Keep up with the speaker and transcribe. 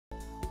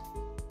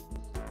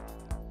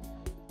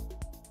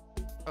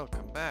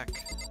Welcome back.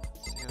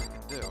 Let's see what I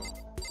can do.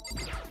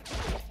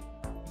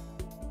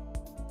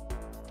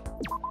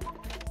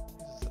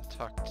 This is a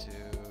talk to...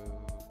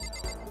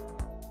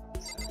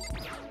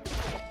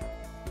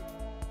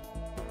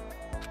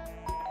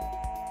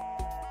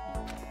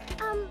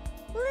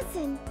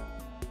 Listen.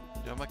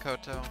 Yo,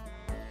 Makoto.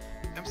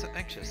 I'm so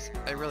anxious.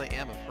 I really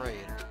am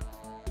afraid.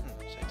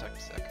 Should I talk to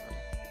Saka?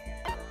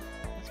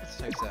 Let's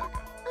talk to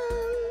Saka.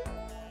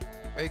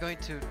 Are you going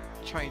to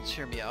try and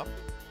cheer me up?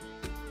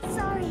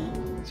 Sorry.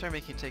 Sorry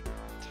making you take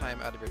time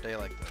out of your day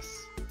like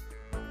this.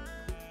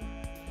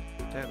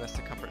 Do my best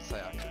to comfort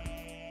Sayaka.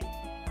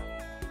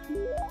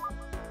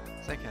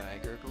 Sayaka and I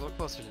grew a little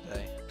closer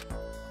today.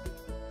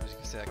 As you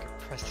can see, I can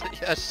press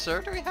it. Yeah,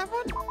 sure. Do we have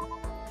one?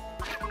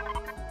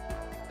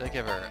 Did I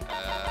give her,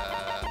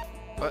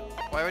 what?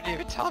 Why would you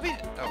even tell me?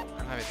 Oh, I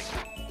don't have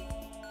anything.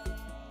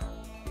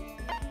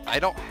 I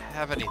don't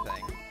have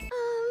anything.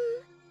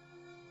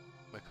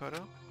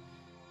 Makoto?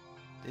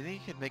 Do you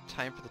think you could make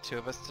time for the two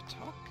of us to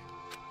talk?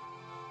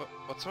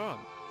 What's wrong?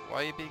 Why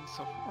are you being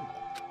so formal?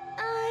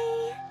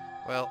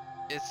 Well,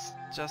 it's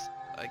just,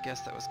 I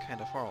guess that was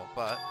kind of formal,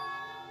 but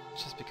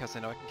it's just because I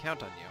know I can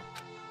count on you.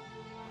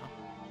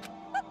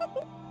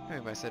 Huh?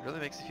 Hearing what I said really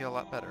makes me feel a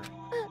lot better. If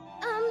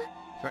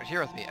you aren't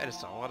here with me, I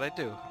just don't know what I'd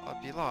do.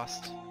 I'd be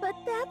lost. But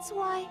that's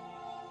why...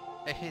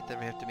 I hate that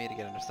we have to meet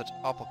again under such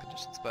awful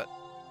conditions, but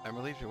I'm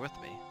relieved you're with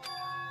me.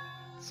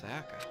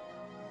 Sayaka.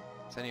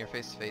 Standing her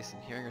face to face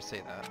and hearing her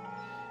say that,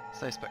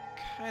 it's nice but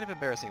kind of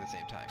embarrassing at the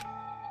same time.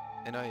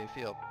 I know how you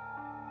feel.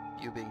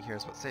 You being here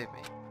is what saved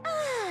me.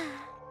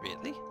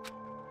 Really?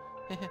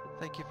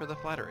 Thank you for the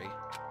flattery.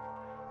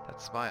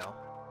 That smile.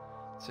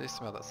 It's a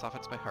smile that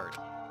softens my heart.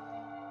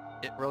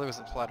 It really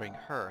wasn't flattering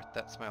her.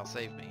 That smile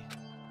saved me.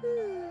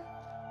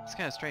 It's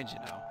kind of strange, you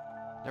know.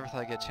 Never thought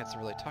I'd get a chance to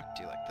really talk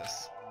to you like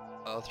this.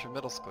 All through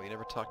middle school, you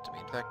never talked to me.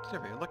 In fact, you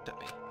never even looked at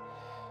me.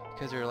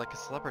 Because you're like a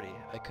celebrity,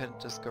 I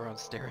couldn't just go around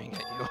staring at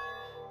you.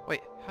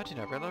 Wait, how'd you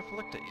know I never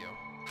looked at you?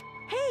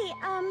 Hey,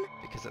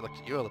 Because I looked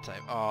at you all the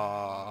time.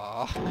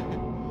 Aww.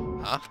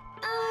 Huh?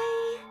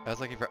 I was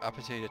looking for an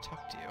opportunity to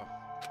talk to you.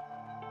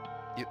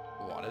 You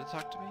wanted to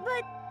talk to me?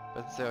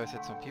 But since I always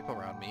had some people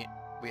around me,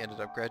 we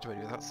ended up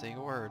graduating without saying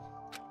a word.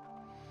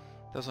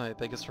 Those are my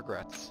biggest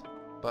regrets.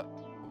 But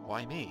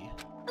why me?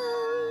 Do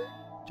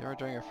you remember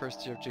during our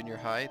first year of junior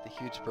high, the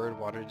huge bird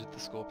wandered into the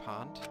school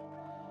pond?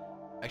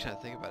 Actually, I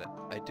think about it.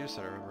 I do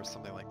sort of remember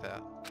something like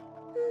that.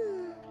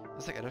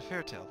 It's like in a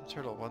fairy tale. The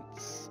turtle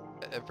once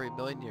every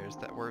million years.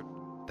 That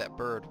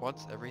bird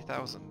once every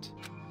 1,000.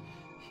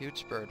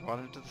 Huge bird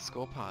wandered into the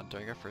school pond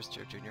during our first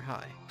year of junior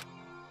high.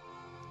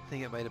 I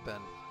think it might have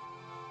been...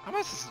 How am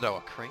I supposed to know?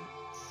 A crane?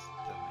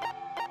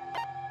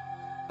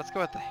 Let's go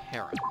with the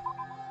heron. It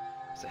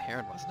was a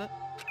heron, wasn't it?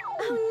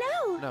 Oh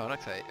no! No,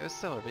 not quite. It was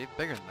similar, but even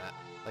bigger than that.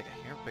 Like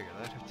a hair bigger.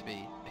 That'd have to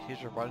be a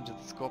huge bird wandered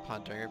into the school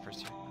pond during our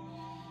first year.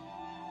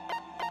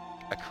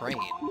 A crane.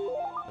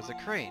 It was a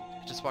crane.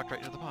 It just walked right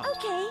into the pond.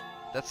 Okay.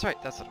 That's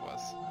right, that's what it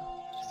was.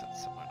 She said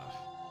similar enough.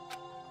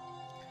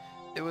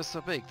 It was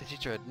so big, the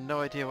teacher had no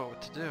idea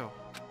what to do.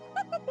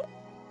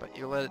 But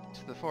you led it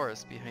to the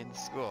forest behind the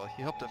school.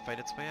 He hoped it find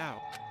its way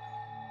out.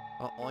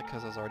 Well, only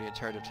because I was already in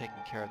charge of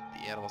taking care of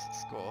the animals at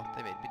school,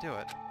 they made me do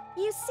it.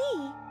 You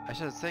see. I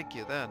should have thanked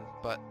you then,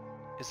 but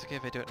is it okay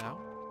if I do it now?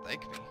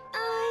 Thank me.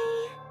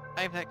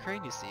 I'm that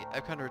crane, you see.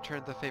 I've come to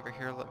return the favor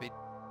here. Let me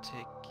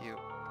take you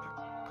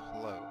a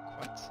cloak.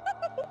 What?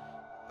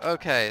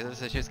 Okay,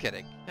 she was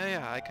kidding.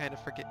 Yeah, I kind of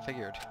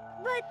figured.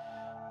 But...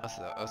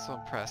 Also, I was so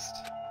impressed.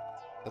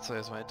 That's why I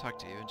was wanting to talk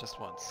to you, and just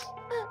once.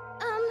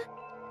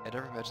 I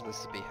never imagined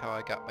this would be how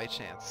I got my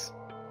chance.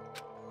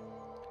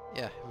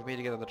 Yeah, if we meet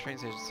again on the train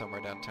station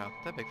somewhere downtown,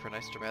 that'd make for a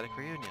nice dramatic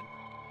reunion.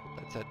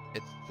 That said,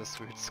 it's this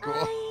weird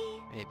school.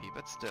 Maybe,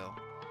 but still.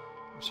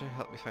 I'm sure you'll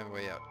help me find my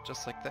way out.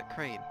 Just like that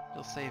crane.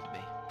 You'll save me.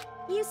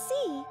 You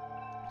see.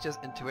 It's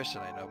just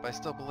intuition, I know, but I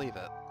still believe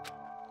it.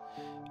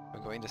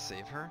 I'm going to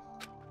save her?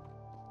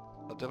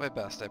 I'll do my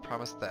best, I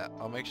promise that.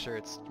 I'll make sure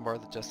it's more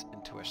than just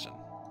intuition.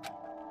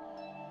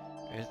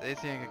 If there's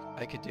anything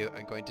I could do,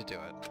 I'm going to do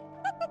it.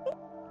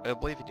 I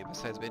believe in you,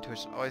 besides my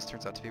intuition always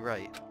turns out to be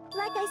right.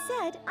 Like I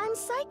said, I'm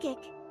psychic.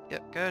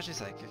 Yep, gosh, she's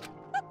psychic.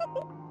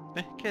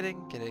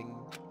 Kidding.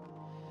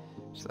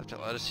 She laughed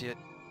out loud as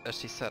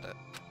she said it.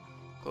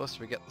 The closer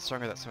we get, the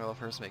stronger that smile of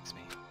hers makes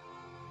me.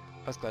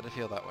 I was glad to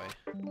feel that way.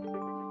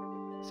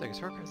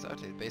 Saga's work is out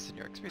to the base in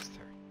your experience with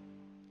her.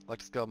 Like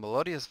to skill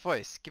melodious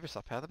voice. Give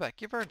yourself a pat on the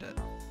back. You've earned it.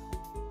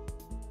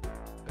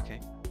 Okay.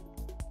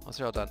 Once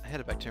you're all done, I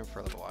headed back to him for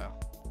a little while.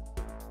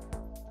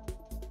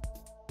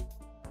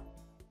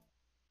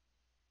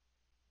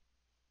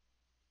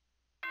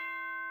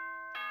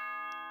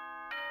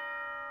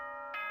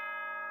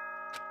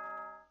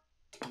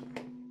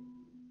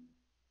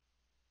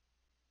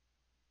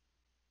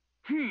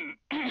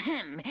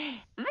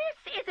 This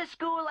is a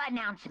school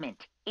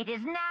announcement. It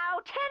is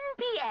now 10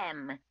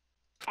 p.m.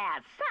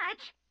 As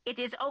such, it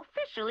is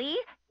officially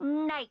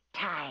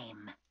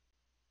nighttime.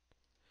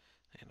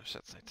 I know,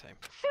 shit's nighttime.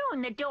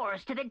 Soon the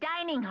doors to the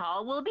dining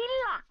hall will be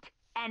locked,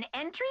 and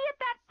entry at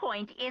that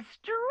point is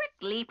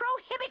strictly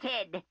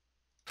prohibited.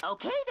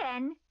 Okay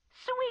then.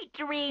 Sweet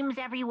dreams,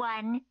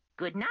 everyone.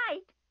 Good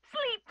night.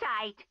 Sleep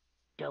tight.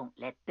 Don't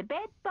let the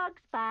bed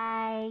bugs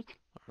bite.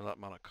 Or let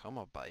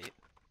Monokuma bite.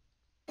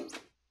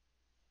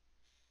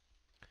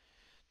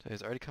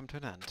 Today's already come to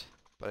an end.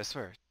 But I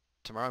swear,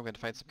 tomorrow I'm going to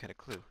find some kind of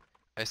clue.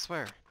 I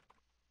swear.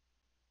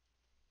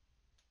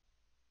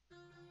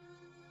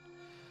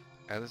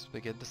 Eyelids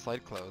begin to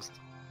slide closed.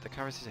 The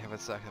conversation I had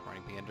with Zach that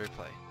morning began to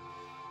replay.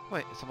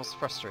 Wait, it's almost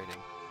frustrating.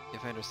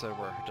 If I understood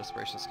where her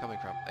desperation is coming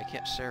from, I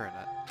can't share in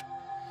it.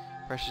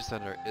 Pressure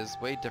Center is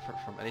way different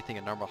from anything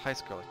a normal high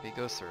school like me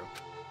goes through.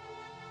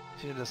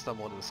 She didn't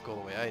stumble into the school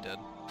the way I did.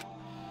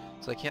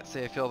 So I can't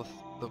say I feel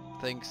feel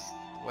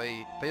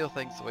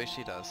things the way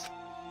she does.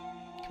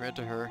 Compared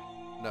to her,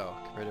 no,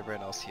 compared to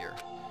everyone else here.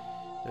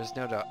 There's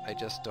no doubt I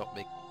just don't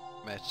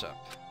match up.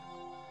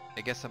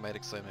 I guess I might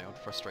explain my own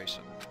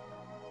frustration.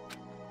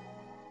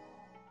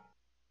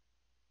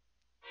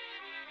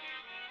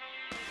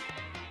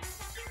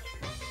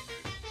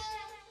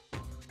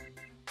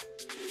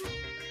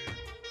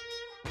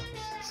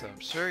 So I'm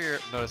sure you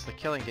noticed the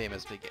killing game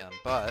has begun,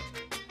 but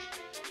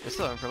there's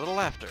still room for a little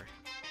laughter.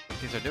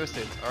 These are newest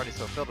students already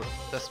so filled with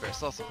despair,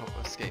 still some hope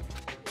of escape.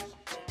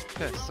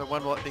 Okay, so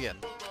when will it begin?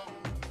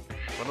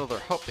 When will their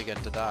hope begin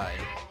to die?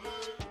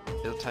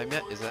 Is it time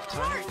yet? Is that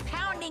time?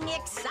 Heart-pounding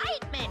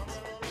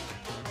excitement!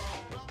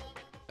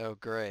 Oh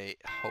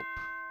great, hope.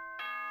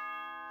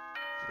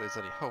 If there's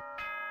any hope.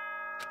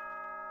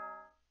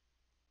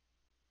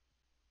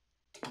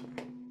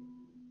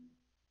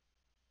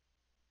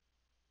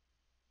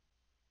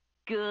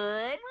 Good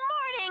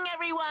morning,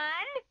 everyone!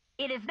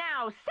 It is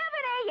now 7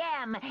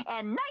 a.m.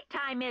 and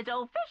nighttime is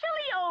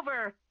officially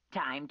over.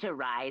 Time to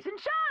rise and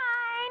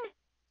shine!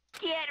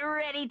 Get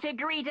ready to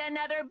greet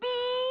another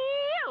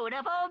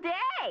beautiful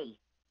day!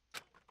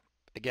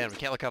 Again, we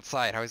can't look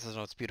outside. How is this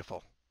know it's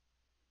beautiful?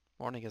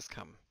 Morning has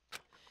come.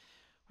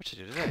 What should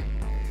I do today?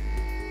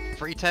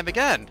 Free time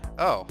again!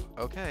 Oh,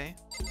 okay.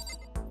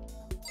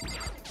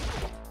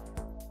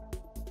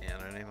 And I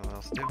don't know what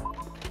else to do. I don't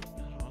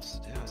know what else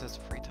to do. It says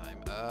free time.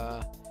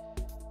 I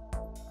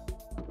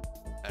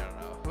don't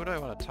know. Who do I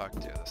want to talk to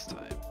this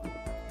time?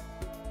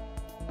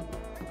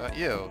 About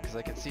you, because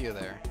I can see you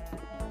there.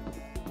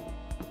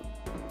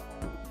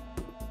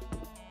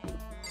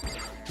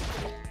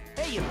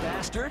 Hey, you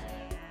bastard!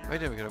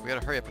 Wait a minute, we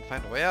gotta hurry up and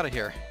find a way out of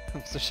here.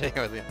 I'm so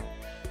shaking with you.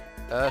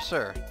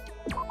 Sure.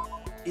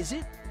 Is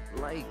it,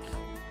 like...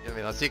 I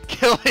mean, let's see,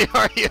 kill me,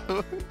 are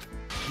you?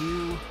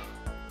 You...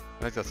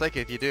 I was gonna say,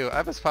 if you do,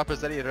 I'm as pop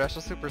as any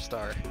international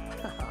superstar.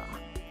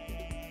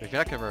 If you're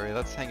not gonna worry,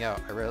 let's hang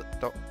out. I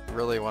don't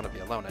really want to be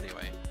alone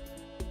anyway.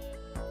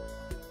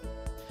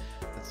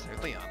 Let's say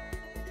Leon.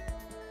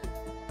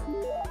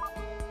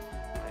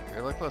 I'm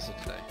really closer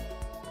today.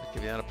 I'll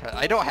give you a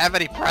I don't have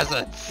any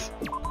presents!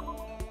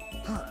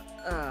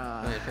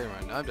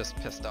 I'm just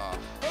pissed off.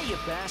 Hey, you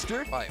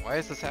bastard! Why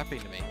is this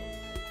happening to me?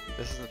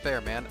 This isn't fair,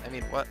 man. I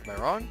mean, what? Am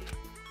I wrong?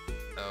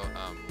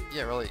 Oh,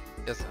 yeah, it really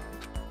isn't.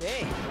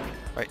 Hey!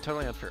 Right,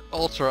 totally unfair.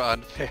 Ultra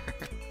unfair.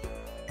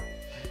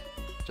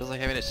 Just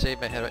like having to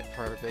shave my head right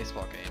before every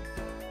baseball game.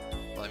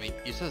 Well, I mean,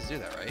 you supposed to do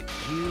that, right?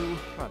 You...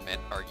 Come on, man.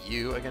 Are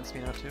you against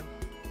me now, too?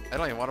 I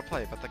don't even want to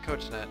play, but the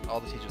coach and all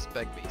the teachers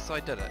begged me, so I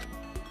did it.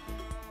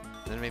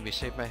 Then it made me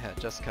shave my head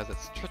just because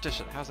it's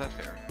tradition. How's that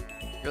fair?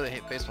 You really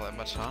hate baseball that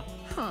much, huh?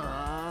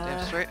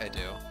 Damn straight I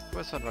do. It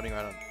was fun running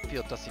around on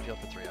dusty field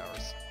for 3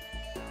 hours.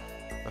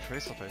 But for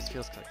baseball players, it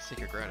feels like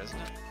secret ground, isn't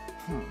it?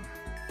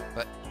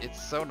 But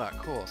it's so not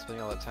cool,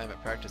 spending all that time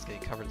at practice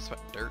getting covered in sweat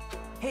and dirt.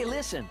 Hey,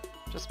 listen!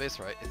 Just base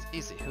right, it's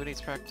easy. Who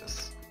needs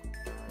practice?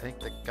 I think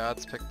the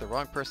gods picked the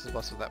wrong person to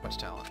bless with that much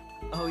talent.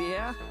 Oh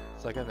yeah?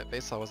 So I admit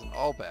baseball wasn't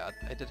all bad.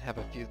 I did have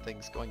a few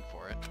things going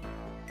for it.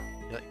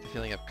 You like the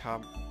feeling of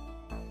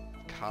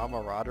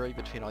camaraderie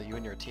between all you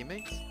and your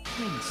teammates?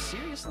 I mean,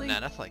 seriously? Nah,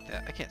 nothing like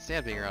that. I can't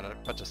stand being around a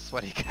bunch of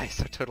sweaty guys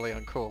so totally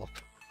uncool.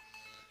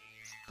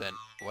 Then,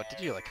 what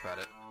did you like about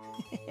it?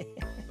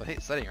 Well, I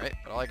hate studying, right?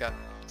 But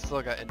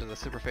still got into the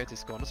super fancy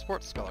school on a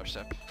sports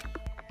scholarship.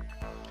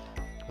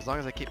 As long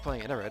as I keep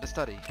playing, I never had to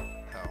study.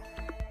 Oh.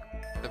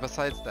 But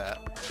besides that,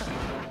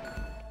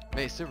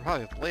 made super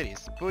popular with the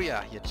ladies.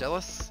 Booyah, you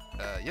jealous?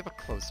 You have a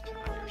clothespin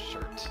on your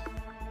shirt.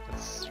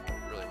 That's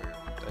really weird.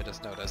 I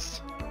just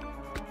noticed.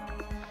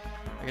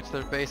 I get to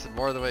their base in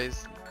more of the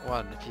ways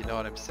one, if you know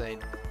what I'm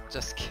saying.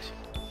 Just kidding.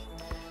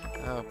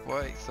 Oh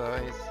boy, so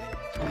I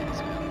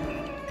see.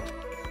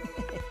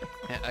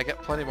 And I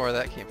got plenty more where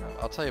that came from.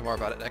 I'll tell you more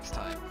about it next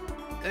time.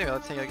 Anyway,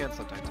 let's hang out again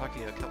sometime.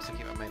 Talking helps to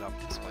keep my mind off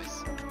this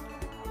place.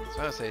 So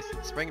I would say,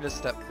 springing his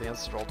step, Leon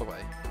strolled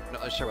away. I'm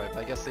not really sure why, but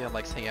I guess Leon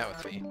likes hanging out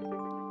with me.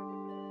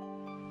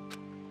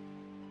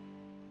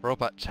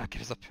 Robot jacket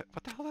is a pit.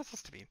 What the hell is that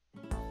supposed to mean?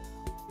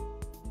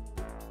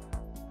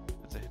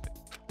 That's a hippie.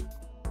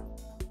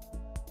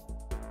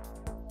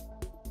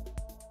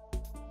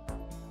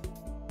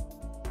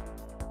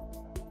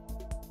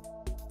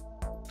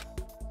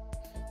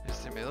 I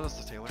just didn't notice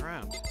to tail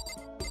around.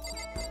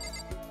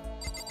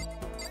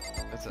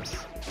 What's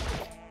this?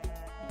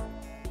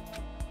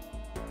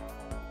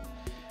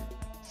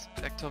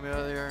 told me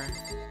earlier.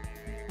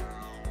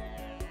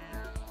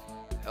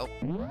 Help.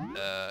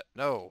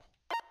 No.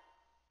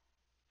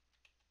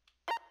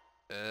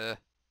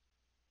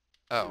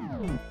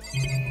 Oh.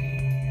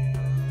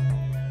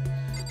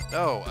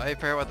 No, I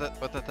forget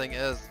what the thing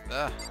is.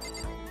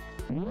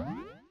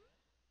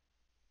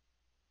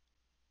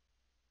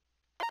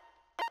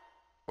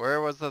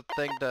 Where was the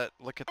thing to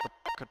look at the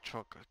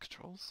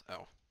controls?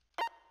 Oh.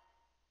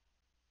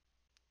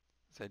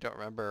 So I don't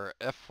remember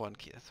F1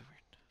 key. That's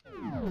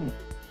weird.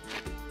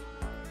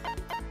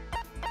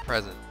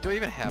 Present. Do I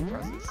even have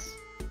presents?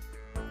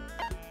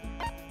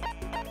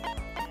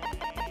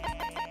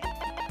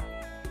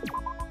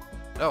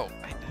 No.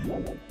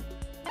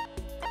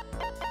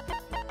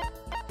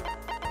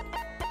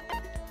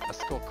 A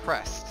skull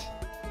crest.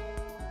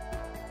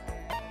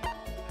 I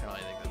don't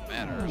really think that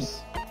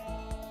matters.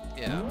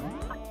 Yeah.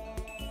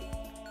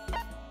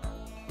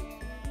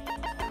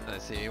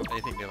 Let's see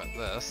anything new about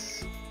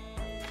this.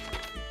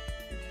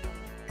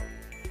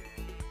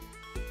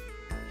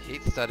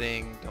 Hate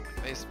studying, don't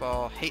like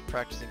baseball, hate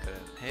practicing good.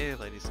 Hey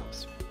ladies,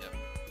 yep.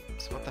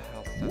 So what the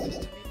hell is that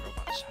supposed to mean,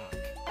 Robot Shock?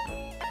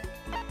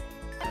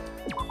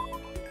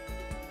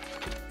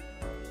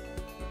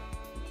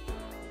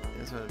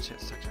 Here's what a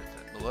chance to talk to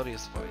that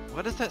melodious voice.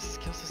 What is that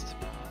skill system?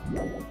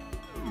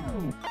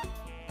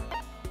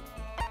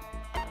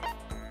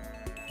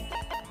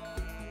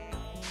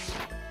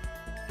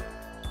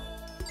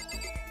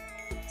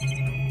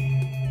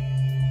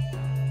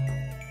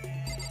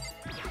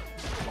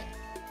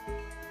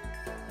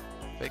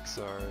 Fake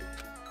sword.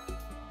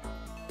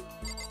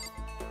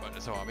 What,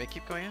 does it want me to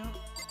keep going out?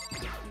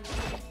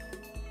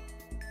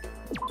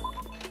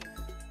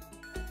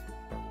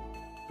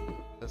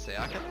 Does it say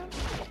Sayaka?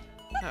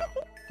 No.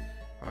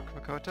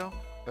 Makoto? It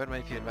wouldn't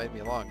mind if you invite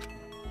me along.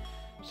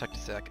 Check to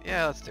Sayaka.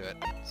 Yeah, let's do it.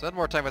 Spend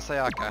more time with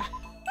Sayaka.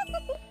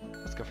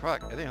 Let's go for a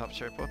walk. I think it'll help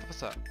cheer both of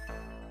us up.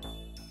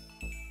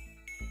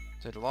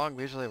 Take a long,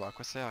 leisurely walk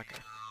with Sayaka.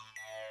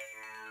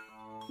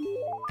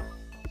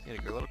 Need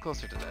to go a little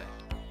closer today.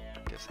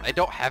 I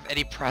don't have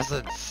any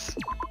presents!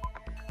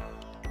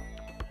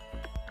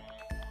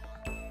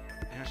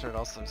 I'm not sure what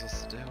else I'm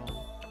supposed to do.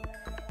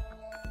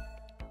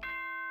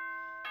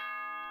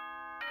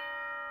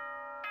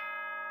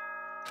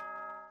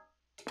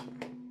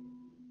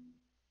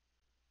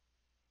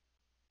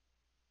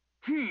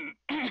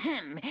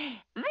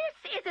 This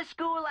is a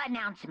school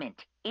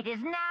announcement. It is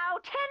now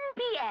 10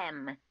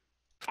 p.m.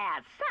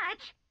 As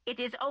such, it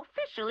is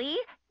officially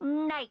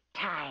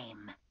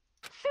nighttime.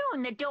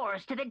 Soon the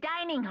doors to the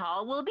dining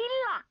hall will be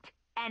locked,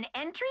 and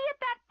entry at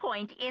that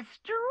point is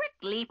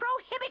strictly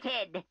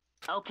prohibited.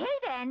 Okay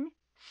then.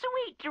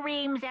 Sweet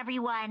dreams,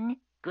 everyone.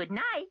 Good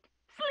night.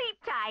 Sleep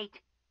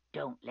tight.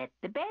 Don't let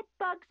the bed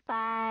bugs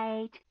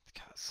bite.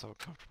 God, it's so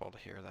comfortable to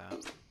hear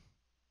that.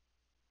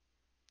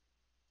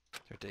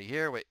 Your day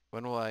here? Wait,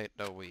 when will I...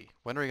 No,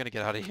 when are we gonna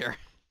get out of here?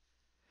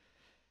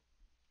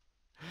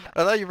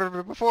 I thought you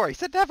remembered before. He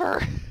said never!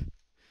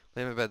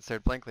 Lay in my bed,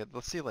 stared blankly at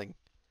the ceiling.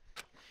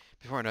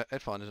 Before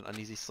I'd fallen into an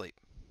uneasy sleep.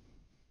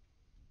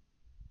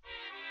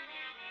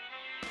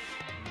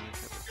 At the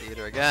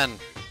theater again.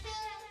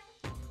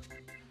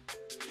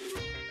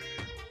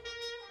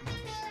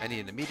 I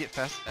need an immediate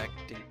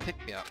fast-acting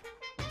pick-me-up.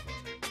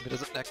 If it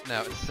doesn't act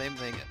now, it's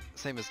the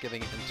same as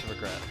giving into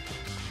regret.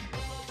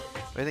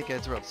 But I think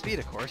it's world speed,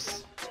 of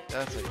course.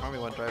 That's why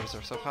Formula 1 drivers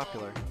are so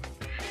popular.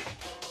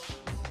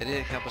 They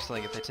didn't accomplish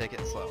something if they take it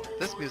slow.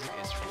 This music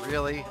is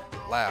really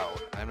loud.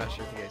 I'm not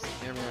sure if you guys can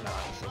hear me or not.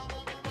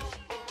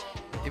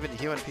 Even a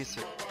human piece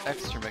of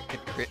excrement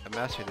could create a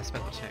mastery that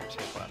spent the time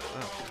on it.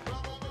 Oh.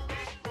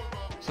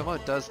 Someone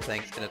who does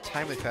things in a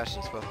timely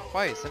fashion is both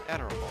wise and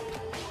admirable.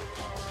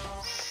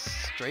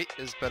 Straight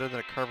is better than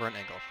a curve or an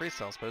angle.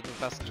 Freestyle is better than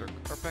backstroke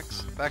or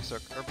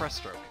backstroke or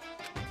breaststroke.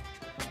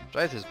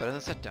 Drive is better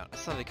than sit down.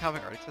 It's not a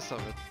comic artist, it's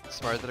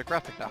smarter than a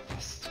graphic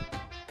novelist.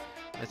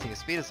 I think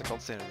speed is the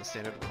gold standard in the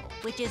standard world.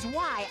 Which is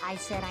why I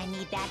said I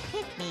need that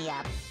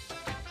pick-me-up.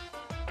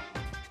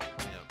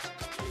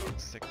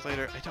 6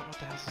 later, I don't know what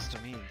the hell this to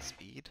mean.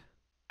 Speed?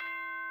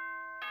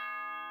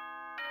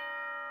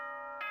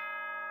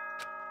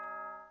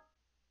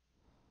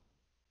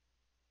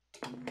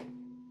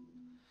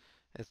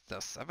 It's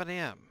just 7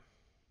 a.m.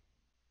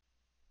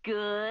 Good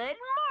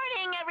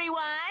morning,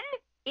 everyone!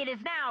 It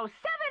is now 7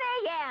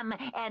 a.m.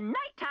 and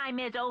nighttime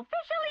is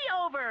officially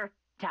over.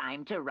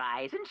 Time to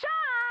rise and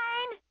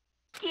shine!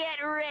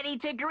 Get ready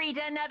to greet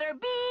another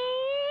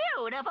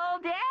beautiful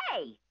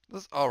day!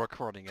 This is all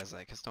recording, isn't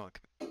it? Because no one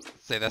can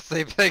say that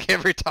same thing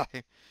every time.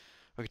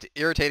 Look at the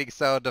irritating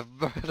sound of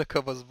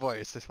Monokuma's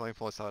voice. It's only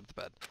fully out of the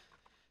bed.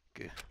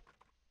 Good.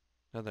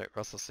 Another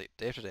restless sleep.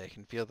 Day after day, I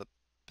can feel the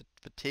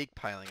fatigue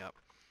piling up.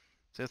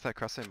 So that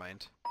crossed my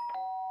mind.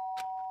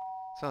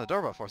 So the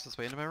doorbell forced its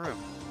way into my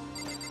room.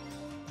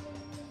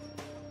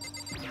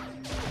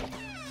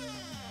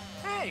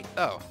 Hey!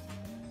 Oh,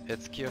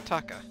 it's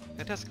Kiyotaka.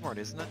 Fantastic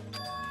morning, isn't it?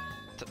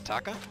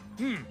 Taka?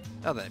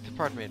 Oh then,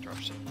 pardon my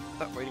interruption.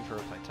 Without waiting for a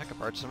reply, Taka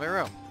barged into my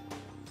room.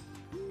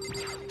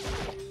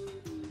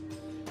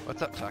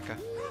 What's up, Taka?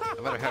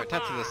 No matter how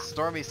intense the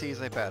stormy seas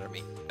may batter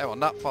me, I will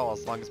not fall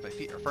as long as my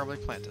feet are firmly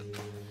planted.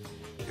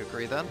 You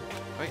agree then?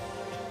 Wait,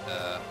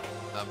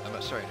 I'm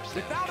not sure I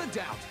understand. Without a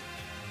doubt.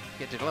 You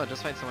can't do it alone,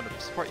 just find someone to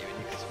support you and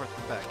you can support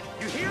them back.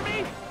 You hear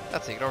me?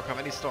 That's it, you can overcome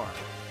any storm.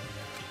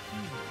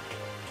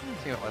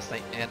 Thinking about last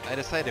night, and I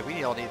decided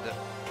we all need to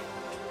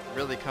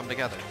really come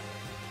together.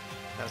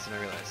 That's when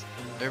I realized.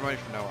 Every morning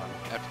from now on,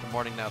 after the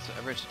morning announcement,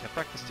 everyone should have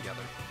breakfast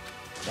together.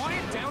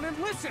 Quiet down and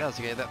listen! Now,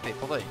 so you get that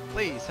fateful day.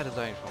 Please head to the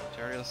dining hall to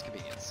your earliest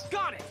convenience.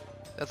 Got it!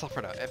 That's all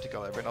for now. I have to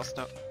go. Everyone else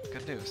know.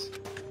 Good news.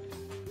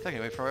 Taking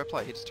away from my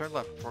reply, he just turned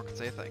left before I could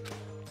say a thing.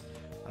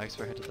 I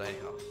expect head to the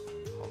dining hall.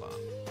 Hold on.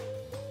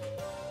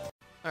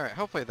 Alright,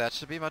 hopefully that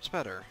should be much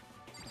better.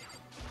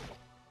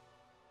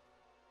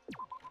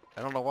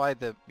 I don't know why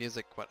the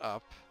music went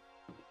up.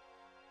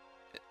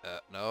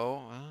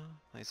 No.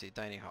 Let me see.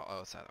 Dining hall.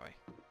 Oh, it's that way.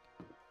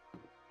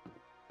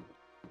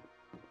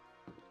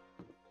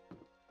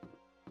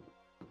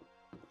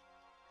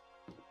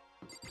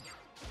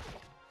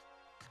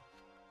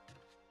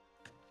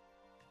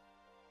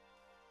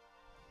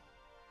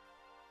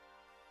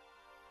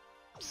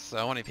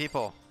 So many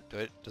people.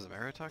 Does it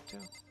matter who I talk to?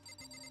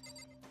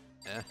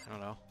 I don't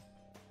know.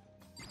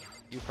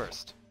 You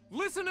first.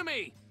 Listen to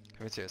me!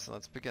 Come here, so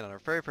let's begin on our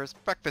very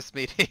first breakfast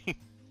meeting.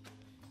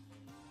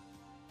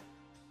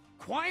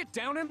 Quiet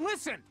down and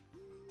listen!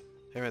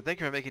 Everyone,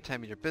 thank you for making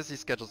time in your busy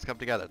schedules to come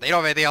together. They don't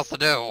have anything else to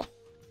do!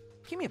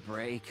 Give me a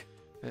break.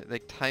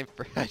 Make time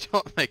for- I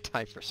don't make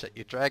time for shit.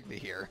 You dragged me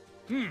here.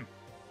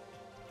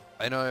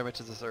 I know I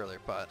mentioned this earlier,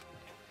 but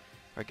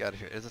I got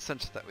here. It is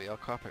essential that we all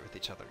cooperate with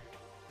each other.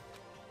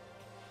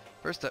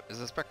 First step is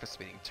this breakfast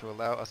meeting to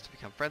allow us to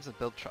become friends and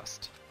build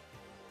trust.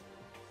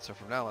 So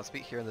from now, let's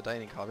meet here in the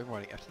dining hall every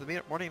morning after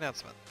the morning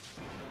announcement.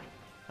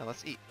 Now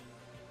let's eat.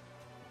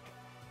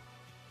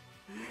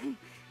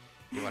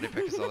 You want to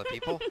breakfast with other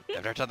people?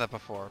 I've never done that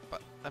before,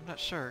 but I'm not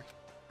sure.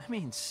 I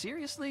mean,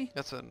 seriously?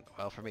 That's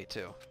well, for me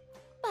too.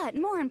 But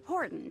more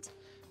important.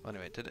 Well,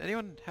 anyway, did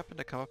anyone happen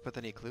to come up with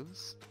any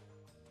clues?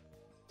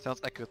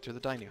 Sounds echoed through the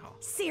dining hall.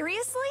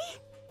 Seriously?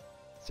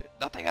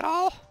 Nothing at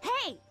all?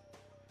 Hey!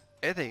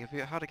 Anything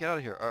about how to get out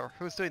of here, or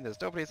who's doing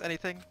this? Nobody has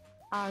anything?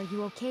 Are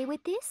you okay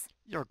with this?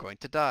 You're going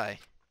to die.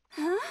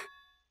 Huh?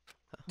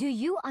 Do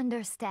you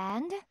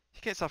understand?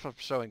 You can't stop from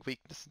showing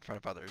weakness in front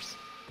of others.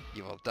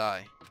 You will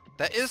die.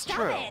 That is Stop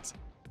true! it!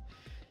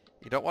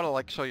 You don't want to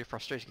like show your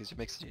frustration because it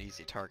makes you an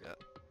easy target.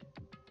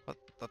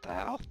 What the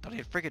hell? Don't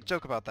even freaking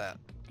joke about that.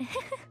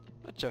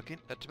 Not joking.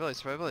 Adaptability,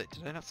 survivability.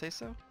 Did I not say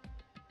so?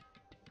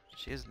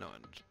 She is known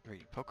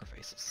reading poker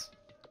faces.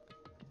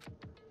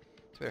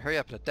 So better hurry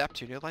up and adapt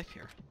to your new life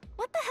here.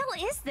 What the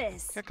hell is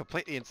this? You're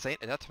completely insane.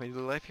 Adapt to my new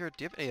life here?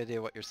 Do you have any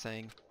idea what you're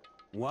saying?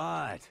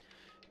 What?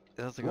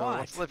 There's a girl who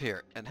wants to live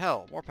here, and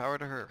hell, more power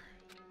to her.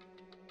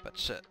 But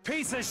shit.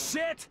 Piece of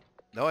shit!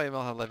 No, I'm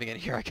not living in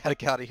here. I gotta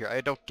get out of here.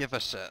 I don't give a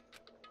shit.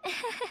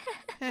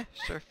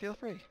 Sure, feel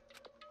free.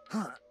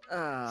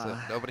 So,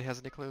 nobody has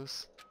any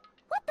clues?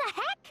 What the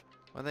heck?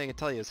 One thing I can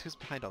tell you is who's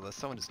behind all this.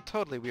 Someone is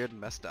totally weird and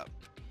messed up.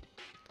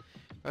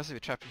 Why else would be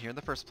trapped in here in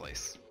the first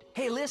place?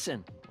 Hey,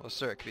 listen! Well,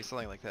 sure, it could be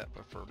something like that,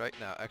 but for right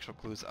now, actual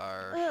clues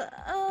are...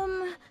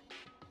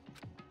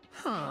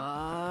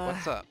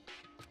 What's up?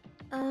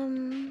 If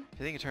you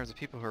think in terms of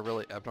people who are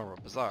really abnormal or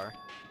bizarre,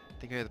 I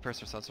think maybe the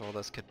person responsible for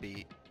this could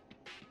be...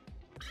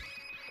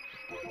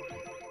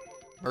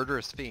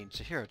 Murderous Fiend.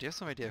 Chihiro, do you have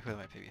some idea who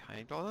might be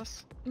behind all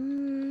this?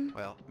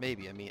 Well,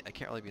 maybe. I mean, I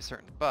can't really be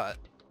certain, but...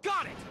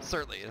 Got it!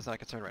 Certainly, it is not a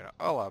concern right now.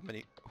 I'll allow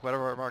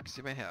whatever remarks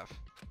you may have.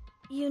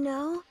 You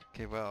know?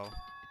 Okay, well...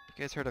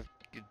 You guys heard of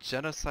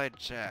Genocide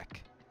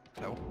Jack?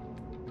 No?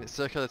 It's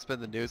circulates been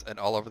in the news and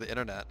all over the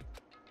internet.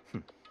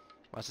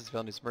 Watch this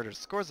villainous murders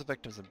scores of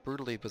victims in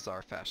brutally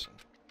bizarre fashion.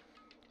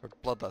 Where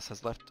bloodlust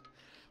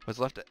was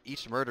left at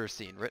each murder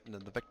scene written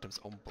in the victim's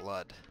own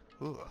blood.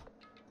 Ooh.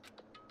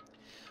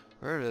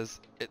 Where it is,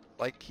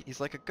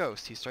 he's like a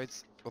ghost. He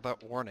strikes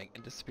without warning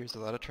and disappears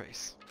without a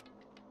trace.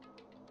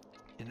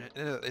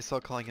 They still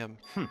calling him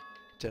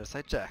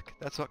Genocide Jack.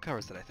 That's what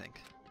covers it, I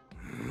think.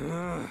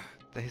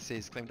 They say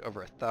he's claimed over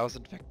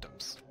 1,000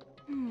 victims.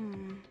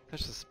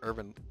 That's just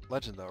urban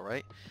legend though,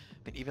 right? I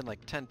mean, even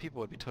like 10 people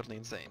would be totally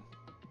insane.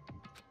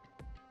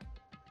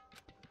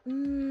 I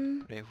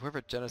mean,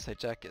 whoever Genocide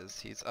Jack is,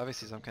 he's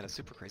obviously some kind of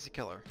super crazy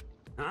killer.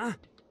 Huh?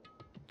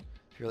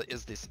 If he really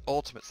is this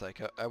ultimate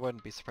psycho, I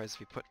wouldn't be surprised if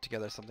he put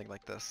together something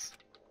like this.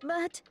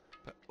 But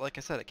like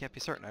I said, it can't be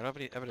certain. I don't have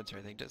any evidence or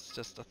anything, it's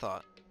just a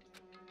thought.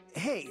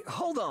 Hey,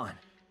 hold on!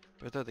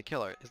 But if they're the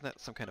killer, isn't that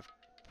some kind of...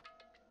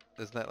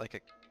 Isn't that like a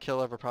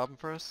kill ever problem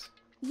for us?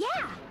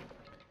 yeah!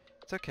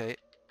 It's okay.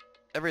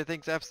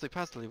 Everything's absolutely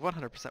positively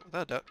 100%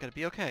 without doubt gonna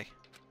be okay.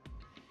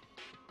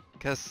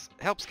 Because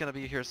help's gonna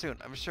be here soon,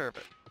 I'm sure of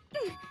it.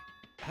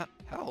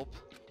 Help?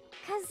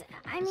 Cause,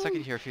 I It's mean...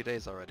 been here a few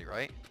days already,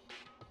 right?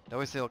 They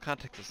always say they'll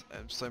contact us,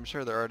 so I'm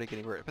sure they're already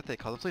getting worried. I bet they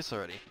called the police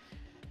already.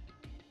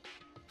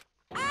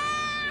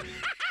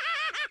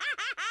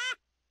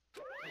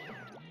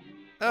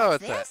 Oh,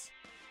 it's that.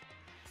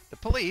 The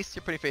police?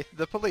 You're putting faith in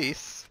the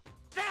police?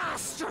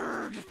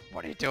 Bastard!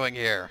 What are you doing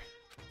here?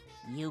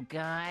 You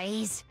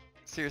guys?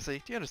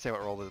 Seriously, do you understand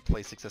what role the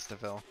police exist to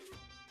fill?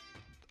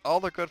 All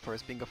they're good for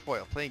is being a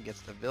foil, playing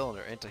against a villain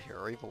or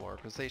anti-hero or evil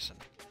organization.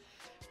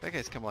 Bad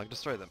guys come along and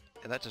destroy them,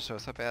 and that just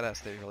shows how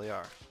badass they really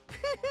are.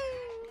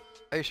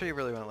 Are you sure you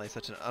really want to lay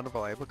such an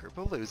unreliable group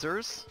of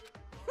losers?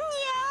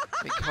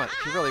 I mean, come on,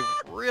 if you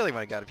really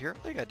want to get out of here,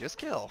 all you gotta do is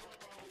kill.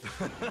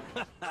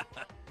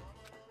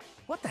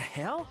 What the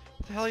hell?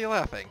 What the hell are you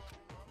laughing?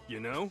 You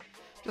know?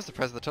 Just the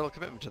present the total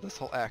commitment to this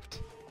whole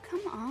act.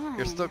 Come on.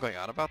 You're still going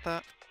on about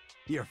that?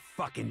 You're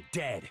fucking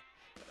dead.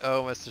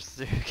 Oh,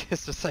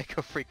 Mr.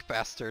 Psycho Freak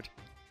Bastard.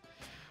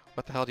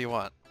 What the hell do you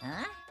want?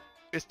 Huh?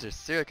 Mr.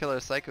 Serial Killer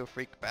Psycho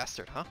Freak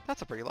Bastard, huh?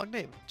 That's a pretty long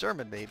name.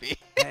 German, maybe.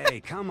 Hey,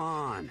 come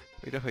on.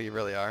 We know who you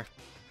really are.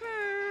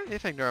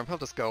 If you ignore him, he'll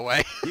just go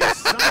away. You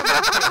son of a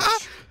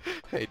bitch.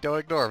 Hey, don't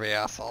ignore me,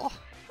 asshole.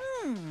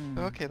 Hmm.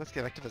 Okay, let's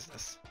get back to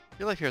business.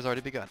 Your life here has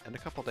already begun, and a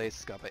couple days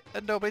has gone by,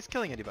 and nobody's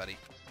killing anybody.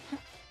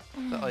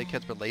 Not all you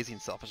kids were lazy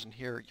and selfish, and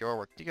here you're all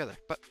working together,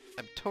 but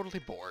I'm totally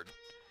bored.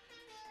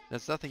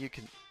 There's nothing you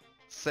can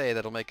say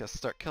that'll make us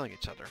start killing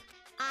each other.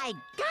 I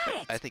got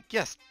it! I think,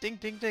 yes, ding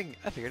ding ding,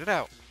 I figured it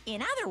out.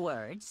 In other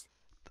words...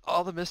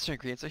 All the mystery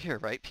ingredients are here,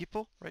 right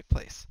people? Right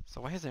place.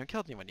 So why hasn't anyone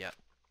killed anyone yet?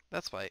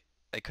 That's why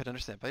I couldn't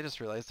understand, but I just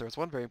realized there was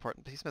one very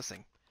important piece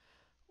missing.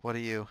 What are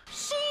you?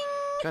 Shing!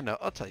 God, no,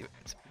 I'll tell you,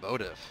 it's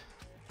motive.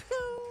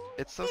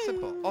 It's so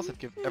simple. Also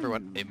give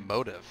everyone a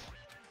motive.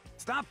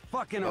 Stop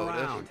fucking Motive?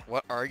 around.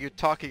 What are you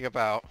talking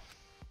about?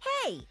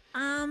 Hey,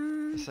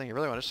 This thing I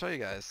really want to show you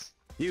guys.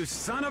 You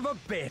son of a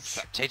bitch.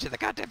 Stop changing the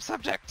goddamn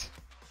subject!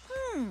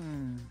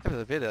 hmm.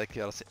 The video like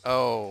you ought to see.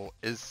 Oh,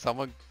 is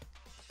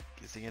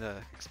he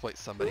gonna exploit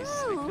somebody's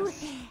Ooh,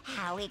 weakness?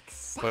 how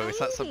exciting! Wait, it's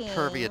not some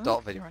pervy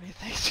adult video or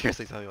anything.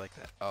 Seriously, tell you like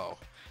that. Oh,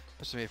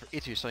 this is me for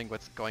each of you showing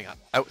what's going on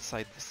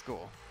outside the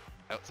school.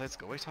 Outside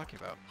school? What are you talking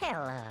about?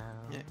 Hello.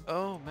 Yeah.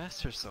 Oh,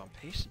 Master's so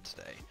impatient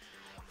today.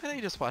 Why don't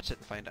you just watch it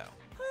and find out?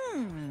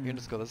 You can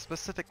just go to the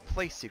specific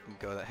place you can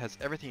go that has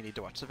everything you need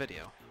to watch the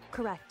video.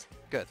 Correct.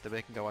 Good, then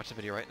we can go watch the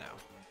video right now.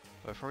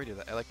 But before we do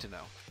that, I'd like to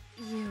know.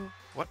 You.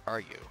 What are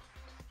you?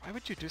 Why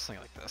would you do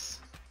something like this?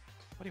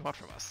 What do you want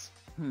from us?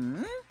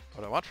 Hmm?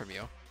 What do I want from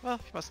you? Well,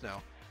 you must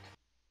know.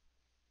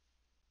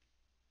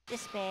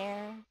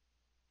 Despair.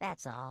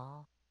 That's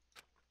all.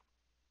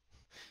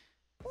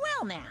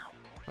 Well now.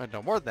 I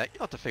know more than that.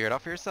 You'll have to figure it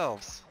out for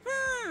yourselves.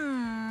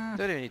 Hmm.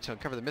 Don't even need to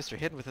uncover the mystery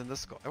hidden within this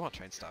school. I won't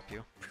try and stop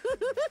you.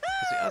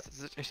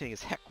 It's interesting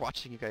as heck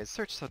watching you guys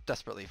search so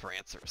desperately for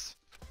answers.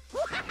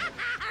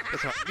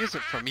 Guess what? Use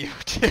it from you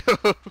too.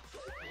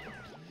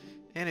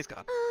 And he's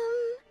gone.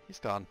 He's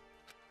gone.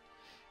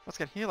 Once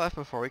again, he left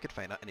before we could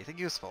find out anything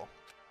useful.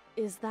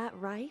 Is that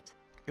right?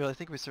 Well, I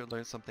think we sort of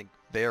learned something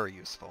very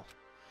useful.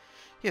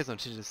 He has no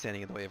intention of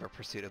standing in the way of our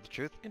pursuit of the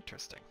truth.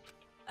 Interesting.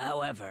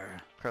 However...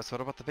 Chris,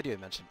 what about the video you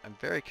mentioned? I'm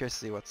very curious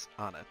to see what's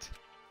on it.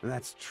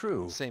 That's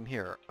true. Same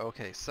here.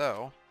 Okay,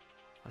 so...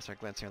 I start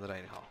glancing around the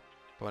dining hall.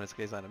 But when his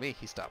gaze on me,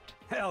 he stopped.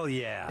 Hell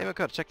yeah. Hey,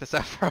 Makoto, check this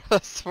out for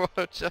us,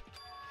 won't ya?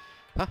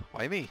 Huh?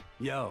 Why me?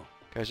 Yo.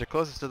 Guys, you're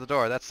closest to the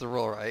door. That's the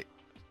rule, right?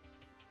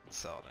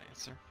 Solid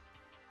answer.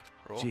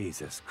 Rule?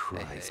 Jesus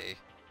Christ.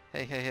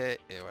 Hey,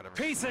 whatever.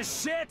 Piece of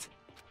shit!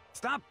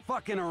 Stop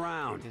fucking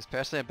around. He's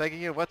passionate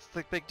begging you. What's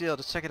the big deal?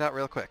 Just check it out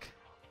real quick.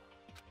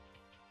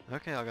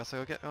 Okay, I'll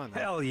go get on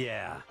then. Hell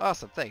yeah.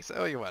 Awesome, thanks.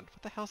 Oh, you won.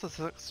 What the hell's this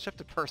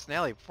shifted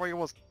personality before you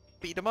almost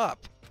beat him up?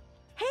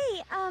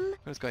 Hey, I'm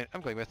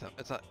going with him.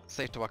 It's not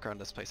safe to walk around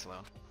this place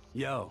alone.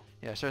 Yo.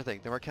 Yeah, sure thing.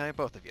 Then we're counting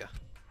both of you.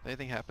 If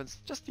anything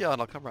happens, just yell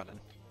and I'll come running.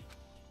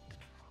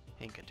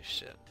 He ain't gonna do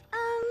shit.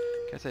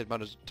 Can I say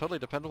Mono's totally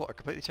dependable or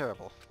completely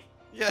terrible?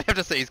 Yeah, I have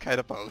to say he's kind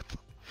of both.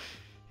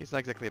 He's not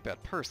exactly a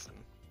bad person,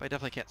 but I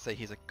definitely can't say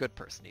he's a good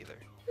person either.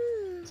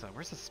 So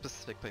where's the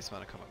specific place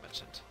Monokuma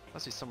mentioned?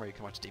 Must be somewhere you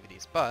can watch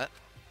DVDs, but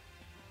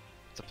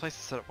it's a place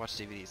to set up watch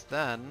DVDs.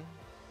 Then,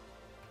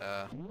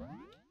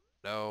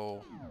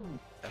 no,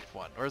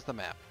 F1. Where's the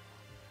map?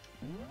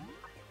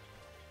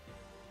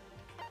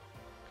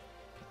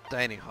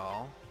 Dining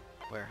hall,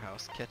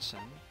 warehouse, kitchen,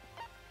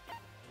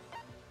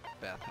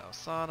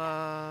 bathhouse,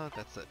 sauna.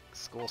 That's a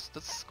school.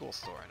 That's a school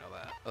store. I know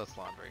that. Oh, it's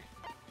laundry.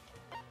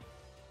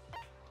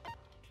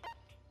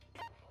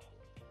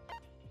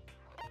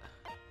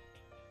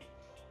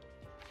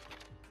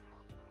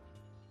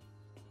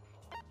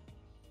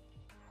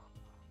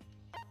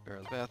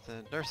 Girls'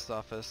 bathroom, nurse's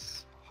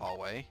office,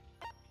 hallway,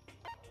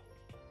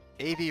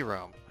 AV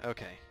room.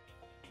 Okay,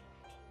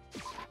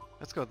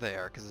 let's go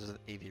there because there's an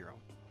AV room.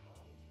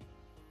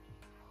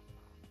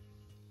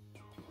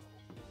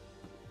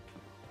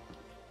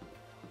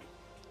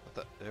 What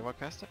the? Did I walk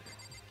past it?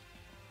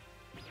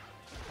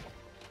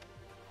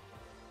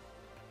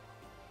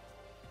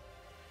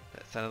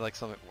 That sounded like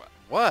something.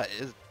 What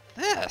is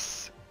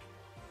this?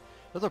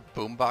 Those are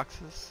boom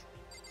boxes.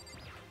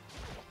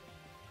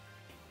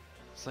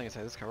 Something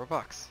inside this cardboard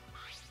box.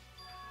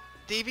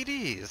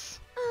 DVDs!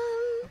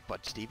 A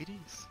bunch of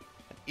DVDs.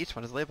 And each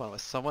one is labeled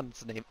with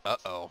someone's name.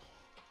 Uh-oh.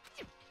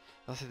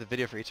 I'll see the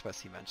video for each of us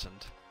he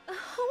mentioned.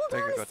 hold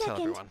Better on go a tell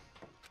second. everyone.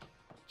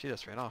 She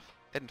just ran off.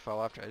 I didn't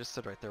fall after. I just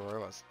stood right there where I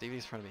was. DVD's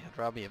in front of me had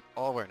robbed me of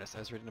all awareness. I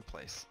was reading in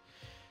place.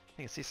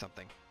 I can see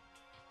something.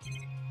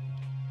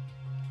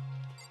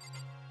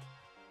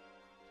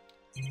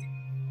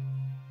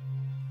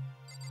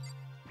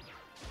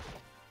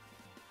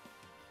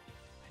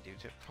 I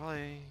do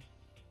probably.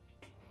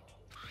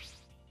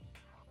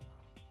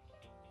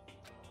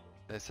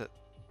 I said,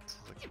 this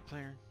is like a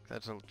player.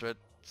 That's a dread.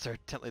 Sir,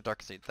 intently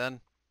dark seat.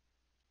 Then.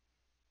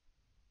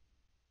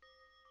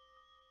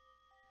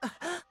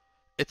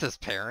 It's his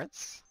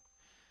parents?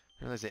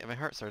 I realized it, and my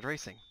heart started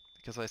racing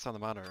because I saw on the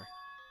monitor.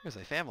 It was a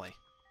family.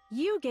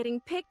 You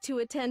getting picked to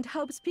attend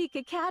Hope's Peak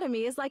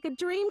Academy is like a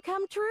dream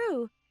come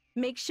true.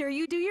 Make sure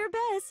you do your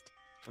best.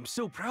 I'm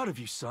so proud of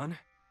you, son.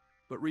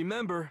 But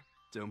remember,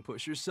 don't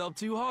push yourself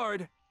too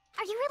hard.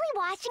 Are you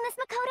really watching this,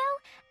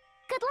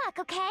 Makoto? Good luck,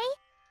 okay?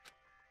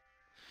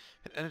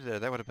 If it ended there,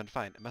 that would have been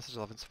fine. A message of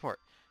love and support.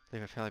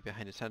 Leave my family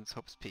behind attendance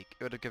Hope's Peak.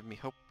 It would have given me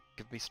hope,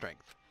 given me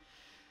strength.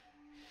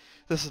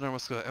 This is normal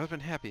school. I would have been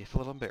happy, if a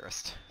little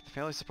embarrassed. The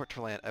family support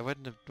for land, I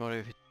wouldn't have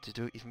motivated to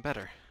do even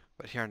better.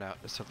 But here now,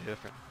 it's totally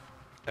different.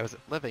 I was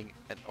living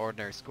an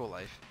ordinary school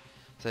life,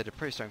 so I had a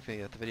pretty strong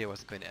feeling that the video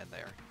wasn't going to end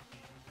there.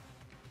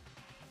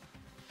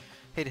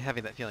 Hated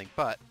having that feeling,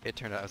 but it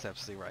turned out I was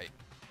absolutely right.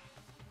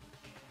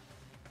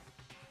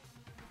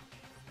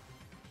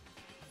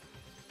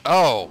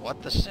 Oh,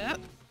 what the shit?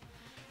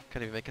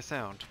 Couldn't even make a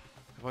sound.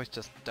 My voice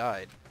just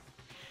died.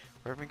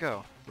 Where'd we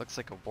go? Looks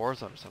like a war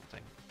zone or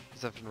something.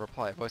 As if in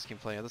reply, a voice came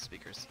playing on the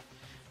speakers.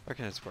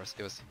 Recognized, of course,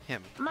 it was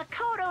him.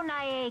 Makoto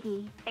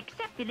Naegi,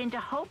 accepted into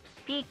Hope's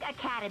Peak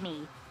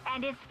Academy,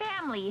 and his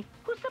family,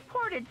 who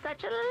supported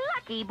such a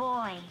lucky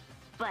boy.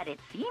 But it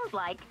seems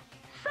like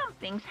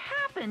something's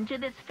happened to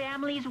this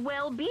family's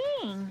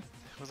well-being.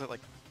 Was it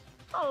like...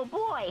 Oh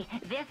boy,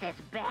 this is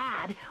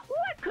bad.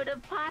 What could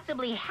have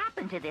possibly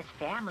happened to this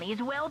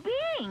family's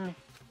well-being?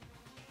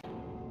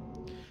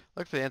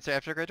 Look for the answer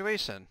after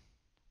graduation.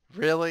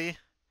 Really?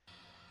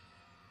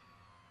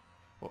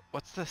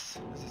 What's this?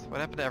 What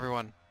happened to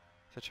everyone?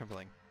 So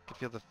trembling. I could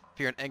feel the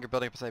fear and anger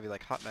building up inside me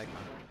like hot magma.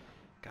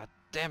 God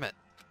damn it!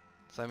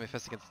 Slamming my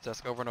fist against the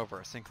desk over and over.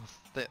 A single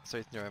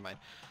story through my mind.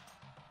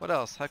 What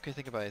else? How can I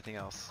think about anything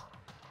else?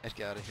 I have to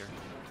get out of here.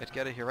 I have to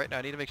get out of here right now.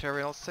 I need to make sure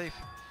everyone else is safe.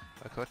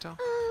 Makoto?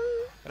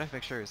 I have to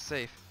make sure he's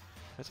safe.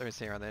 What's everyone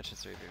saying around the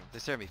entrance review? They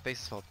stare at me,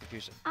 faces full of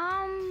confusion.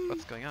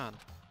 What's going on?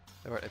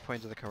 I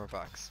pointed to the camera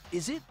box.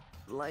 Is it,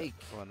 like...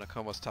 What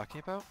Nokoma's talking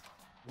about?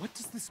 What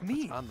does this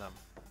mean? What's on them?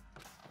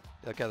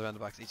 They'll gather around the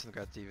box, each of them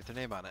grabbed TV with their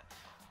name on it.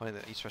 One of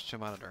them each rushed to a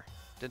monitor.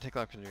 Didn't take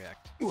long for them to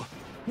react.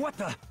 What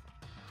the?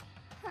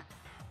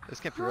 This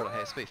can't be real. Hey,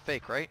 it's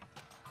fake, right?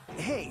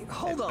 Hey,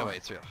 hold on. No way,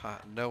 it's real.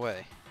 No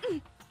way.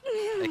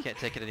 I can't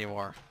take it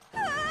anymore.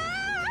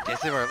 Can't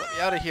stay more. Let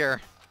me out of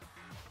here.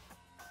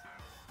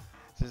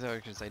 As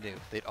soon as I knew,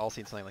 they'd all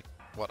seen something like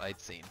what I'd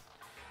seen.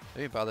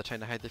 They didn't bother trying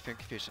to hide their fear and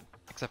confusion.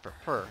 Except for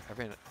her.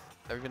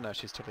 Everyone knows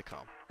she's totally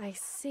calm. I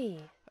see.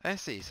 I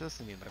see. So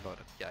this is my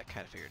motive. Yeah, I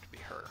kind of figured it to be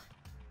her.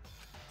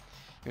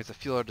 It was a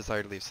fuel our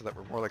desire to leave so that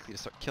we're more likely to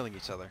start killing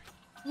each other.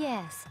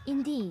 Yes,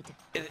 indeed.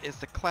 It is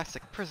the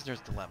classic prisoner's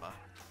dilemma.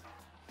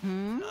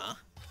 Here's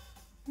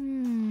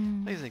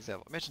an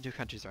example. Imagine two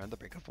countries are on the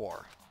brink of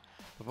war.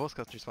 But both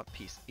countries want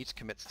peace. Each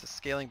commits to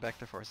scaling back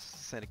their forces to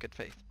stand in good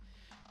faith.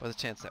 But there's a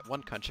chance that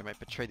one country might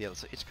betray the other,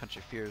 so each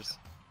country fears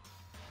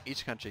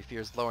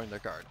lowering their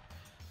guard.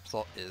 The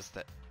result is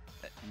that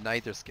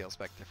neither scales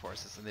back their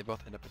forces, and they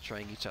both end up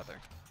betraying each other.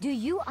 Do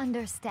you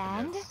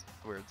understand? In other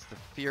words, the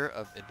fear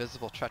of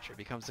invisible treachery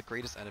becomes the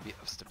greatest enemy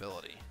of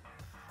stability.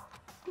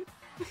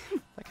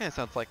 That kind of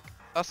sounds like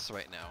us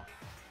right now.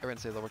 Everyone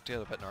say they'll work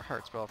together, but in our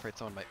hearts, we're all afraid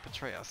someone might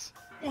betray us.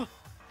 Don't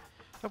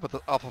put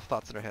the awful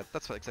thoughts in our head.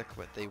 That's exactly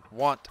what they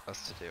want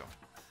us to do.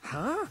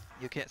 Huh?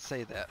 You can't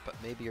say that, but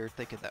maybe you're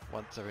thinking that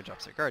once everyone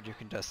drops their guard, you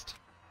can just...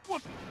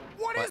 What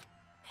is...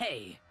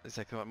 Hey.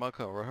 Exactly what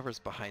Moko or whoever's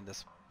behind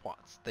this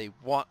wants. They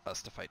want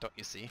us to fight, don't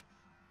you see?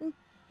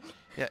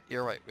 Yeah,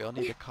 you're right. We all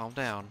need to calm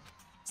down.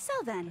 So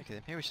then, Okay,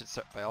 then maybe we should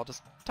start by all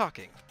just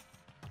talking.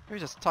 Maybe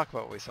just talk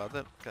about what we saw,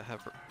 then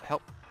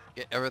help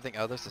get everything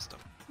out of their system.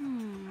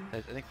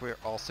 I think we're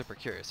all super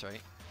curious,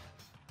 right?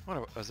 I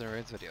wonder what was in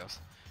Rain's videos.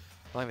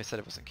 Well, I said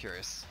it wasn't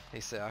curious. Hey,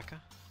 Sayaka?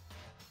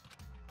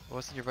 What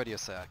was in your video,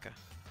 Sayaka?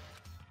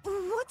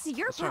 what's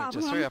your What's wrong?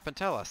 problem? Just hurry up and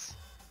tell us.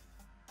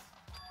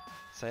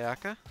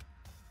 Sayaka?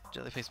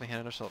 Gently placed my hand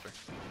on her shoulder.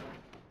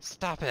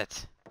 Stop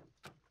it!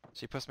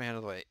 She pushed my hand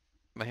away.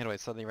 My hand away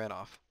suddenly ran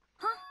off.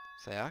 Huh?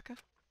 Sayaka?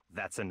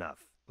 That's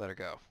enough. Let her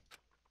go.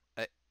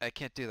 I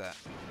can't do that.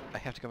 I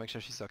have to go make sure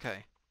she's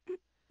okay.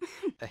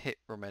 I hate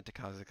romantic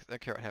comedies. I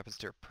don't care what happens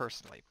to her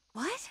personally.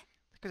 What?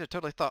 Because they're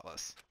totally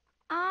thoughtless.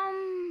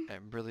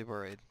 I'm really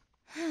worried.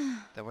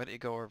 Then why don't you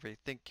go wherever you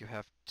think you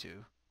have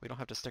to? We don't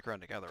have to stick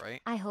around together,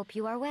 right? I hope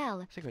you are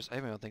well. Figures, I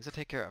have my own things to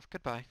take care of.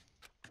 Goodbye.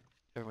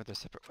 Everyone went their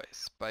separate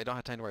ways, but I don't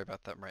have time to worry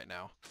about them right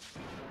now.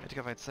 I have to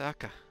go find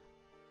Sayaka.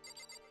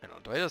 I don't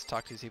know, do I just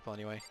talk to these people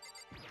anyway?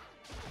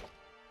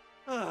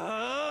 Some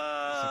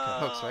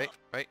kind of hoax, right?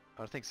 Right? I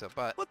don't think so,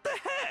 but... What the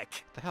heck?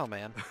 What the hell,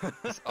 man?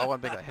 It's all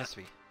one big lie. Has to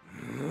be.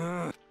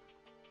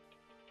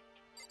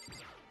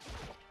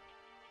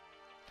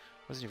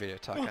 What's your video,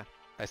 Taka?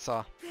 I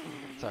saw.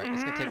 Sorry,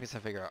 it's gonna take me some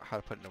to figure out how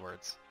to put into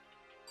words.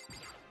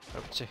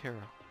 Oh, Chihiro.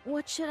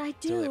 What should I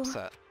He's really do?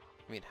 upset.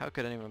 I mean, how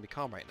could anyone be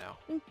calm right now?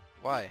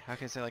 Why? How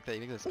can you say like that? You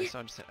think this? I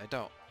don't understand. I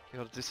don't.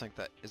 People to do something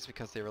like that is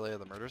because they relay to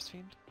the murderous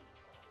fiend?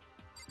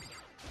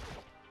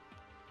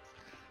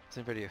 It's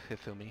in video,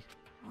 Hifumi.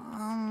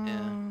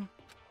 Yeah.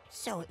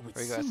 So it would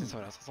Or you go asking seem.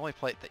 someone else. It's only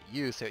polite that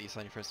you say what you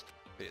saw in your first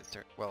video.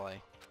 Well,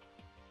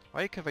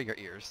 why do you cover your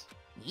ears?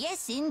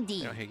 Yes, I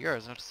indeed. don't hear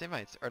yours, not to say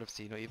mine. It's the art of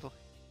see no evil.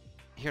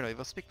 Hear no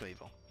evil, speak no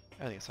evil.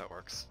 I think that's how it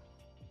works.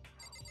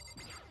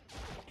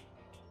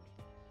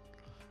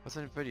 What's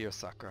in video,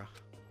 Sakura?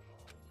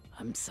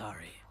 I'm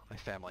sorry. My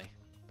family.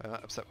 But I'm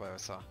not upset by what I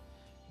saw.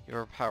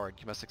 You're overpowered.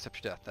 You must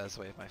accept your death. That is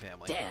the way of my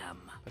family.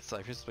 Damn. But still, I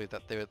refuse to believe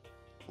that they would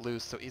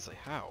lose so easily.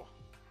 How?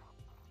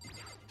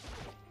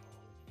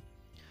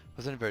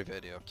 What's in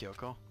video,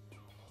 Kyoko?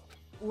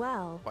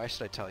 Well, Why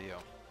should I tell you?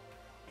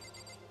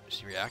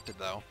 She reacted,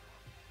 though.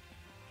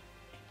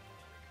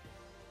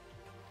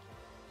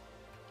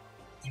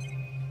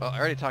 Well, I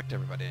already talked to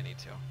everybody I need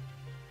to.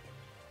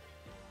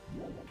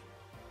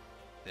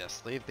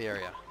 Yes, leave the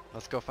area.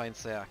 Let's go find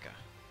Sayaka.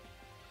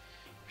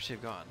 Where'd she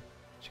have gone?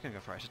 She couldn't go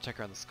far. I should check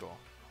around the school.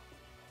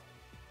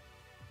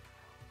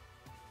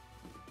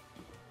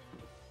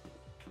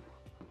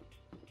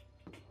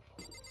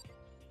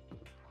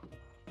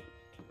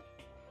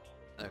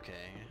 Okay.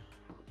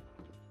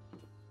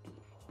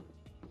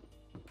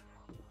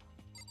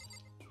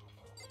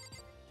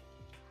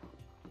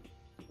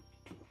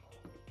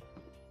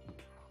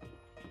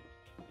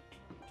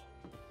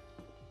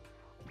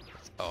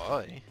 Oh,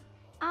 oi.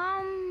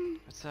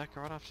 What's that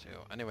run off to?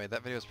 Anyway,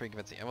 that video was pretty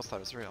convincing. I almost thought it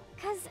was real.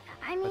 Cause,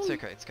 I mean... Let's say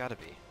it's gotta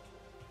be.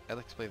 I'd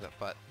like to believe that,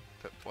 but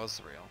if it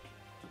was real.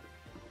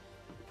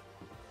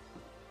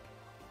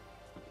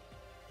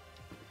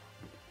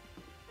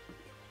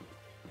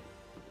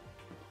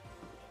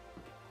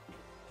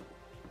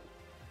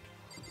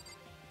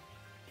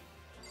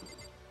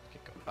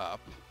 Could go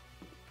up.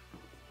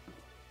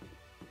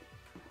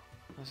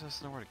 There's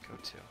just nowhere to go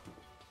to.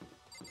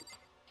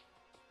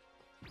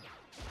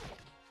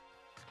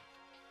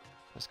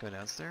 Let's go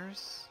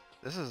downstairs.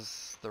 This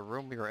is the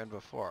room we were in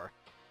before.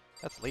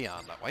 That's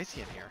Leon. Why is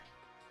he in here?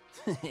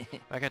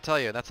 I can tell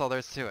you, that's all there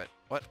is to it.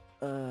 What?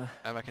 I'm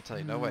not gonna tell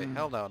you. No way.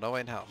 Hell no. No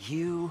way in hell.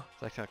 You?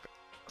 It's like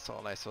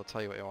so nice. I'll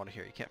tell you what you want to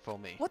hear. You can't fool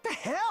me. What the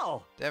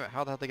hell? Damn it!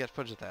 How the hell did they get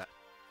footage of that?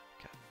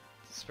 God,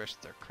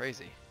 suspicions are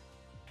crazy.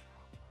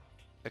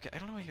 Okay, I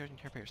don't know why you're in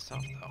here by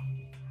yourself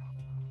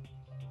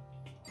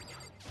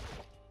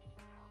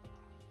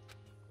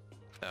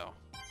though. Oh.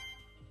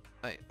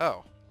 Hey.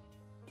 Oh.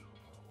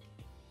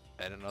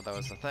 I didn't know that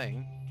was a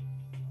thing.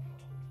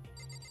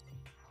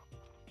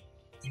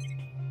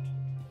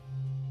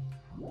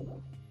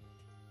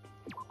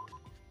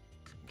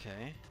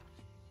 Okay.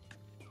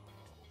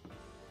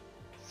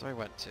 So I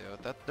went to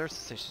that. Their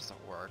station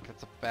doesn't work.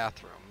 It's a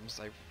bathrooms.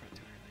 I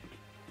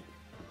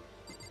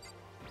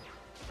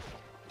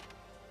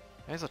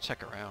might as well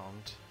check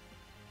around.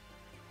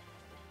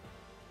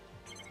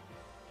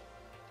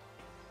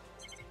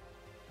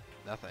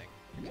 Nothing.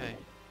 Okay.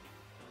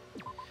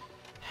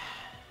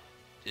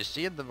 Is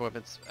she in the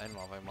women's? I don't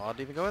know if I'm allowed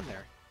to even go in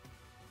there.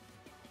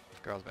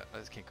 Girls' bed. I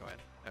just can't go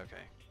in.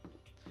 Okay.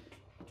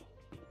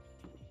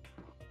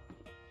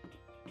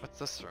 What's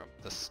this room?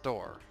 The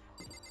store.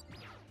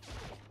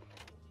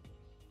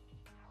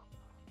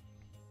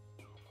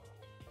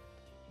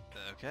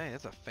 Okay,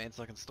 it's a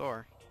fancy looking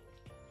store.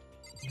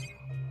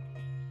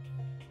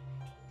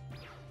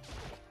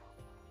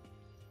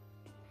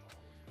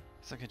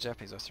 It's like a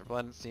Japanese Western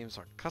blend. It seems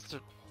like a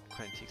custard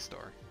antique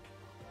store.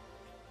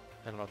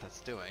 I don't know what that's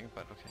doing,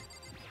 but okay.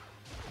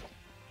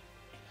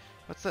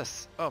 What's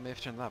this? Oh, maybe if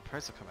you turn that,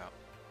 price will come out.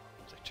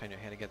 It's like trying your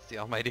hand against the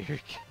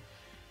almighty.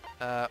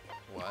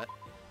 What?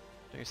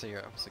 Don't you say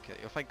you're opposite kid?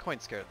 You'll find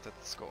coins scattered at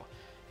the school.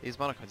 These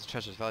monocoins are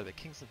treasures valued by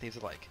kings and thieves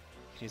alike.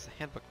 You can use the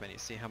handbook menu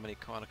to see how many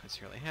monocoins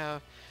you really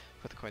have.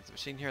 Put the coins in the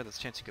machine here, there's a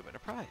chance you could win a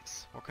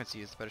prize. More coins you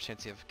use, the better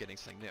chance you have of getting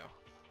something new.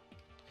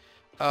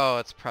 Oh,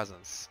 it's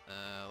presents.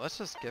 Let's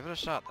just give it a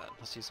shot then.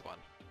 Let's use one.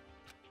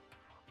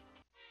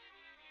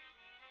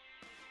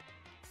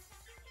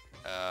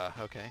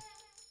 Okay.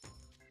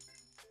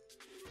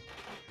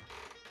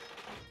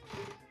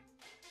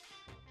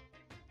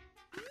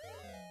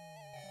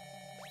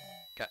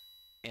 Got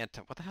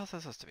Antum. What the hell is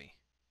that supposed to be?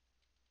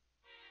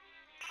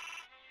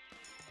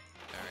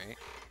 Alright.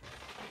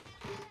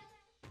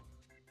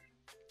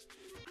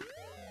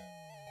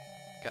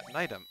 Got an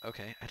item.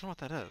 Okay. I don't know what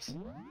that is.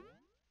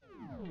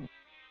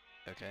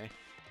 Okay.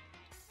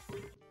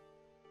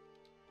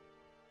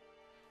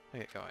 I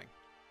get going.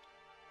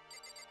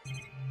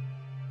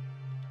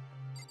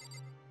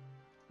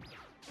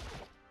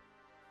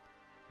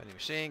 Vending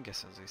machine,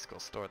 guess it was a school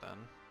store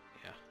then.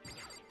 Yeah.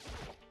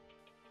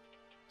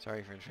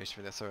 Sorry for information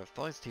for this, so it's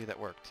always TV that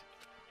worked.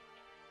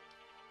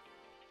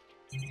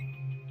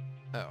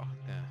 Oh,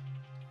 yeah.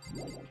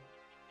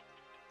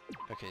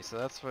 Okay, so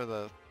that's where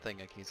the thing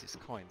I can use these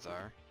coins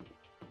are.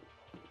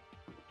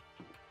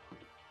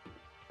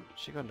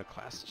 Should go into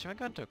class? Should I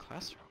go into a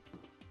classroom?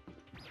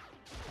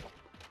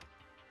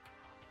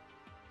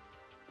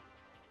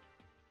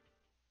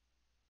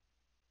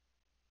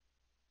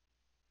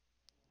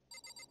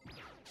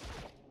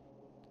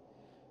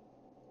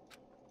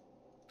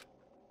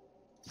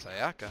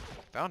 Sayaka,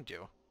 found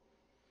you.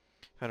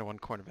 Found in one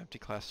corner of an empty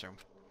classroom.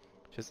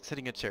 She was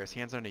sitting in chairs,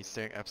 hands on her knees,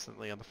 staring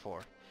absently on the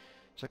floor.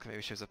 She looked like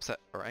maybe she was upset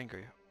or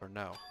angry, or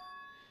no.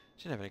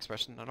 She didn't have an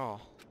expression at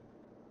all.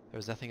 There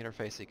was nothing in her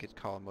face that you could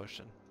call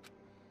emotion.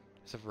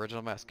 As if her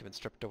original mask had been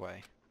stripped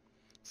away.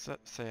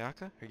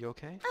 Sayaka, are you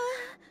okay?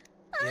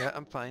 Yeah,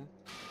 I'm fine.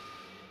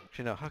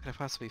 Actually, no, how could I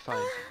possibly be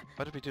fine?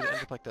 What did we do to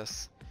end up like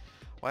this?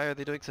 Why are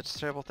they doing such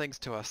terrible things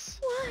to us?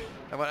 Why?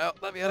 I want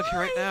out! Let me out of here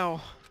right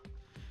now!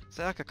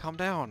 Sayaka, calm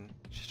down!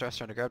 She stressed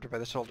her and grabbed her by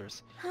the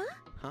shoulders. Huh?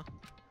 Huh?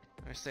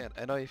 I understand.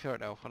 I know you feel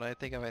it now. When I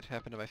think it might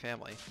happen to my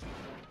family.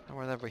 And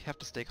more than ever, we have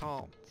to stay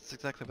calm. That's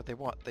exactly what they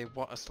want. They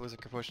want us to lose our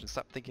composure and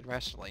stop thinking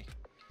rationally.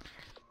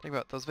 Think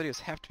about it. Those videos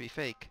have to be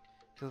fake.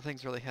 Because the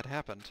things really had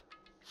happened.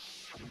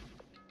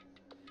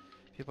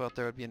 People out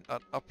there would be in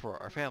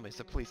uproar. Our families,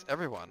 the police,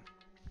 everyone.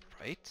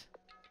 Right?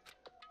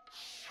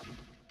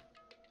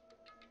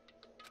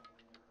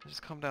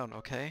 Just calm down,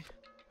 okay?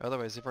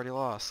 Otherwise, you've already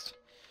lost.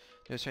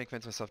 I was trying to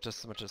convince myself just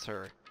as much as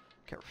her.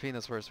 I kept repeating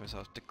those words to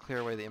myself to clear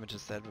away the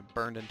images that had been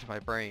burned into my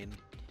brain.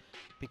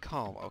 Be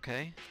calm,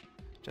 okay?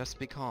 Just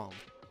be calm.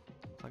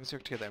 As long as we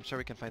work together, I'm sure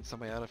we can find some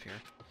way out of here.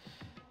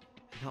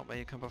 And help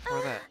may come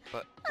before that.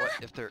 But what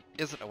if there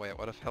isn't a way out?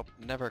 What if help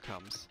never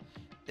comes?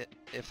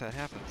 If that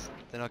happens,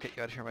 then I'll get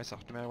you out of here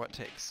myself, no matter what it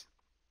takes.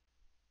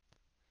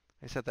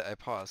 I said that I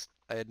paused.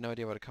 I had no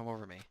idea what had come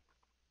over me.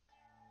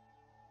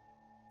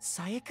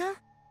 Sayaka?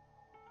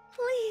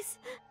 Please,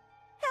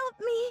 help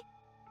me.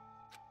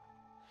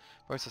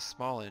 Voice was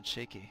small and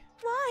shaky.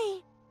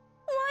 Why?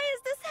 Why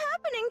is this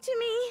happening to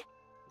me?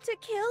 To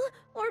kill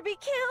or be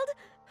killed?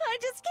 I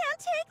just can't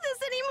take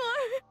this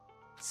anymore.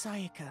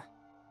 Sayaka.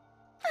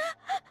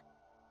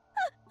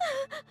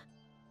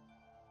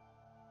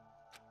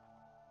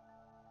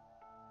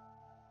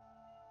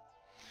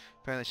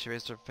 Apparently she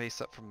raised her face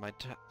up from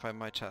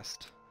my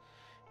chest.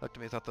 Looked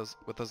at me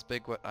with those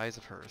big wet eyes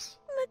of hers.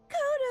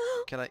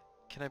 Makoto!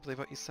 Can I believe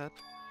what you said?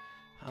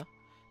 Huh?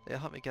 They'll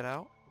help me get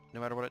out? No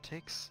matter what it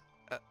takes?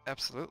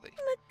 Absolutely.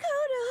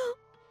 Makoto!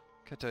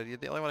 Koto, you're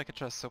the only one I can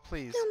trust, so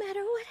please. No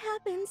matter what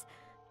happens,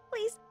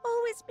 please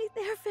always be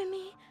there for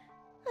me.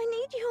 I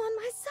need you on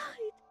my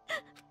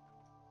side.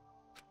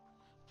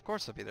 Of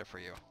course I'll be there for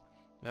you.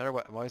 No matter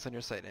what, I'm always on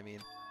your side. I mean,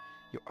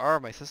 you are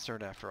my sister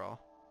after all.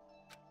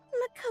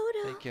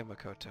 Makoto. Thank you,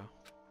 Makoto.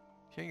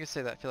 Hearing you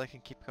say that, I feel like I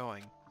can keep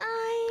going.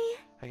 I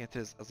can get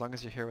through this as long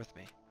as you're here with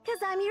me. 'Cause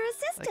I'm your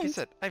assistant. Like you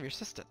said, I'm your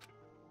assistant.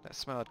 That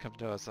smile I'd come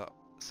to know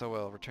so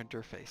well returned to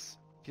her face.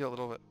 Feel a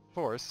little bit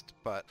forced,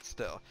 but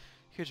still.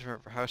 Huge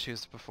improvement for how she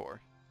was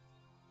before.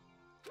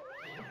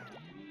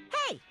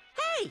 Hey!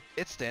 Hey!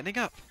 It's standing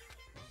up!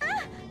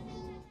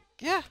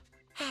 Yeah!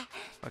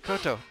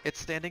 Makoto, it's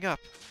standing up.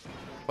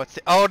 What's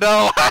the— oh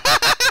no!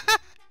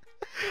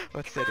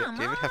 What's the— do you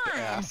even have to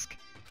ask?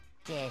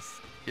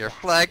 Your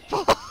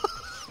flagpole!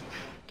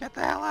 Get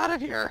the hell out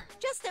of here!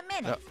 Just a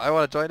minute. No, I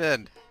want to join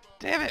in.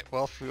 Damn it!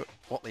 Well, if you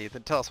won't leave,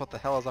 then tell us what the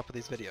hell is up with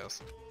these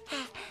videos.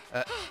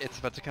 It's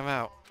about to come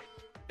out.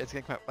 It's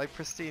gonna come out like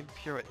pristine,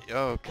 pure.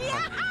 Oh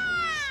god.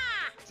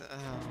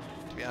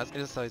 To be honest, I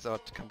just thought he was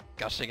about to come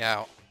gushing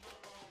out.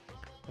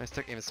 I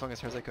took aim as swung as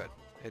hard as I could.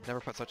 I had never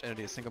put such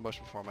energy in a single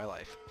motion before in my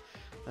life.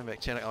 Then I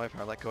channeling all my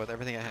power, let go with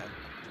everything I had.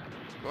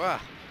 Wah!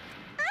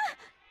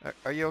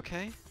 Are you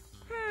okay?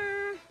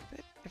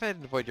 If I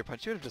didn't avoid your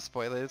punch, you would have just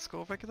violated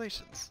school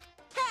regulations.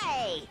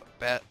 Hey!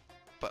 But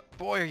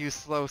boy, are you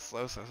slow.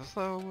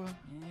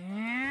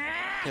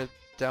 Get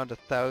down to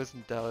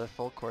 $1,000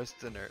 full course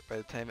dinner by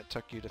the time it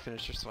took you to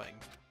finish your swing.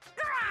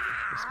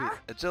 Your speed,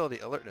 agility,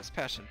 alertness,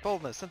 passion,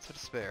 boldness, sense of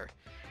despair,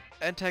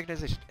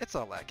 antagonization, it's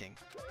all lacking.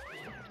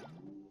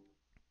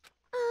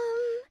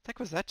 What the heck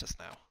was that just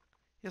now?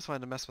 You just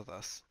wanted to mess with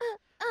us.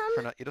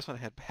 For not, you just want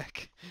to head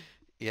back.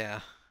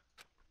 Yeah.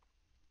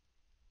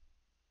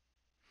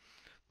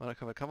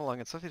 Monokuma, come along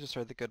and swiftly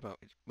destroy the good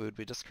mood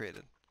we just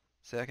created.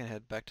 So I can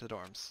head back to the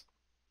dorms.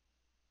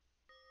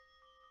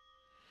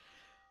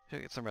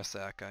 Get some rest,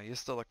 Sayaka. You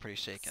still look pretty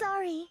shaken.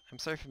 Sorry. I'm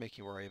sorry for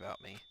making you worry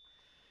about me.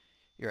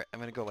 You're right,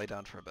 I'm gonna go lay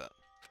down for a bit.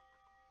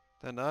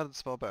 Then nodded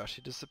spellbound,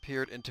 she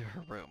disappeared into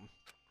her room.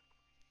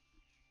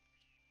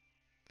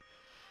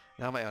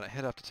 Now on my own, I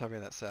head off to tell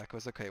everyone that Sayaka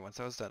was okay. Once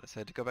I was done, I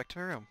decided to go back to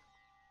my room.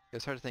 It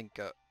was hard to think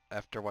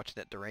after watching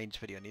that deranged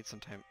video. I need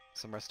some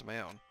rest of my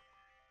own.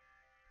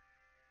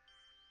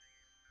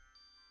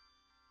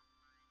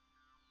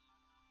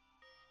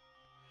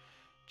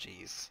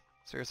 Jeez.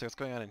 Seriously, what's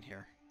going on in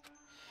here?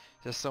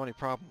 There's so many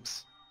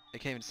problems. I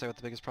can't even say what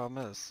the biggest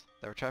problem is.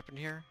 That we're trapped in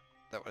here?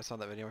 That what I saw in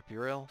that video might be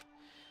real?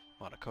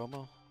 Monokuma?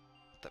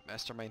 What that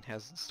mastermind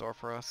has in store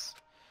for us?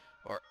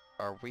 Or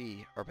are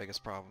we our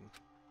biggest problem?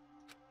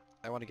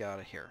 I want to get out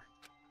of here.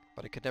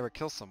 But I could never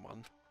kill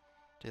someone.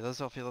 Do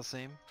those all feel the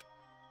same?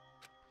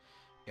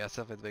 Yeah, it's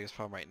definitely the biggest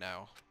problem right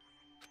now.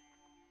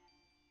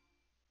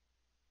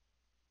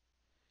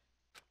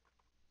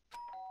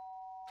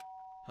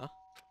 Huh?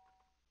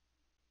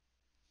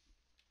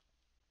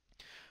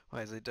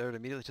 Why, as I dared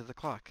immediately to the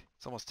clock.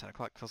 It's almost 10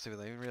 o'clock, closely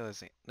without even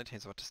realizing it.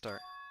 Nighttime's about to start.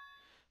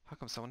 How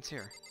come someone's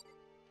here?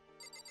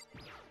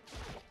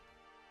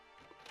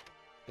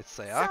 It's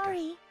Sayaka.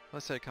 Sorry.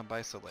 Let's say I come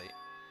by so late.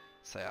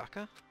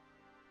 Sayaka?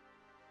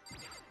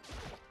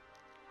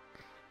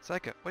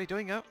 Sayaka, what are you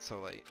doing out so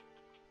late?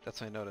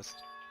 That's when I noticed.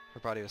 Her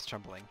body was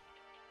trembling.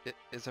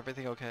 Is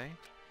everything okay?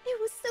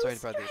 It was so Sorry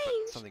to bother you, but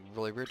strange. something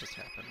really weird just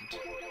happened.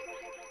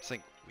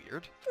 Something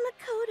weird?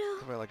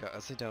 Makoto. Well, I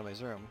was sitting down in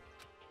my room,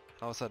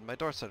 and all of a sudden my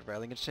door started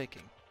rattling and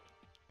shaking.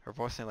 Her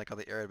voice sounded like all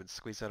the air had been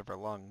squeezed out of her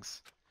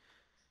lungs.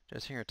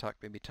 Just hearing her talk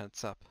made me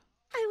tense up.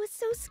 I was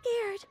so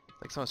scared.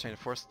 Like someone was trying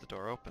to force the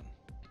door open.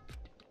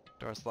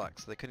 The door was locked,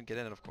 so they couldn't get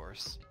in, of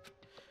course.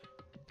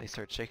 They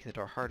started shaking the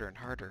door harder and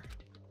harder.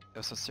 It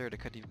was so scared I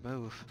couldn't even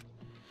move.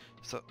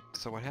 So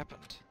what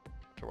happened?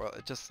 Well,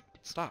 it just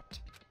stopped.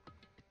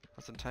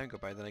 Let some time go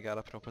by, then I got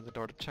up and opened the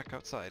door to check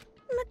outside.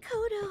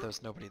 Makoto. But there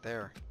was nobody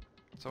there.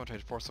 Someone tried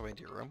to force their way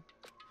into your room?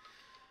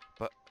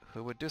 But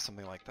who would do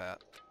something like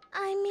that?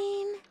 I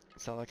mean...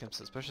 It's not like I'm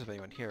suspicious of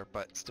anyone here,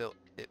 but still,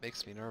 it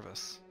makes me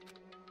nervous.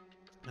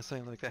 If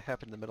something like that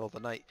happened in the middle of the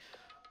night,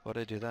 what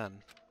would I do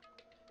then?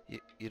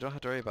 You don't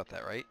have to worry about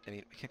that, right? I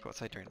mean, we can't go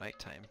outside during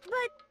nighttime.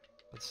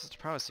 But this is a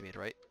promise you made,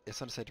 right? If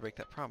someone decided to break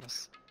that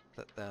promise,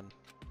 then...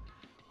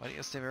 Why don't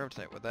you stay in my room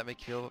tonight? Would that make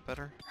you feel a bit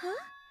better?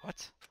 Huh?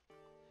 What?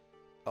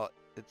 Oh,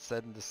 it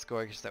said in the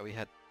scourge that we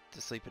had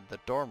to sleep in the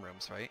dorm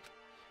rooms, right?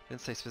 It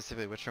didn't say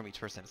specifically which room each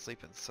person had to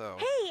sleep in, so...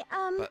 Hey,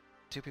 But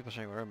two people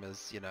sharing a room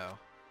is, you know...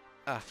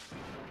 Ah.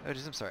 Oh,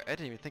 geez, I'm sorry. I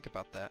didn't even think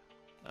about that.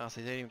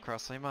 Honestly, it didn't even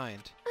cross my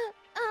mind.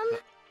 No,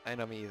 I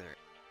know me either.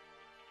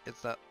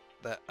 It's not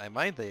that I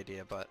mind the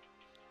idea, but...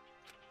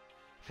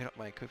 If you don't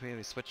mind, could we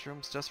maybe switch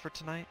rooms just for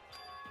tonight?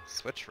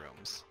 Switch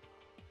rooms?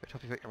 I'd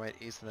hope you put your mind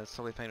at ease, and that's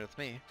totally fine with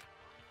me.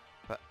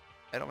 But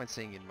I don't mind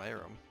staying in my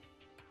room.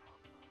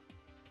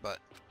 But,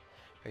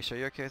 are you sure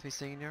you're okay with me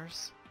staying in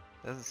yours?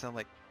 That doesn't sound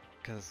like...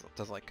 Because it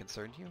doesn't, like,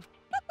 concern you?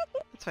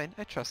 It's fine,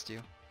 I trust you.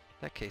 In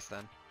that case,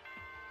 then.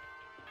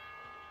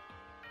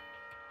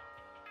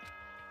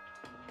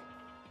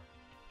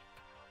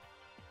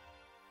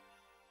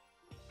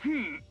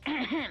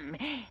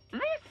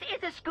 This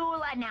is a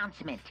school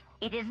announcement.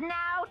 It is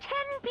now 10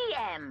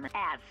 p.m.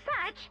 As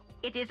such,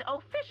 it is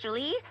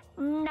officially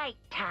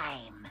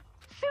nighttime.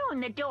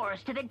 Soon the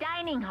doors to the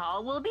dining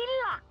hall will be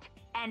locked,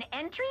 and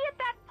entry at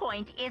that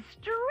point is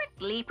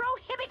strictly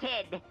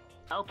prohibited.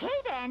 Okay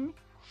then,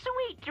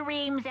 sweet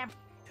dreams Yeah,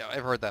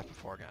 I've heard that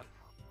before again.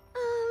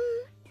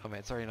 Oh man,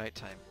 it's already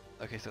nighttime.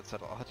 Okay, so it's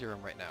settled. I'll head to your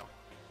room right now.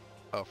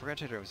 Oh, if we're gonna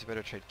trade rooms, you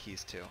better trade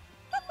keys too.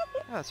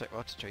 Oh, that's right,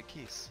 we'll have to trade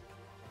keys.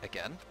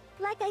 Again?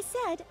 like I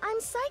said, I'm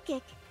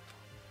psychic.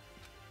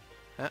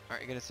 Huh?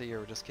 Aren't you gonna say you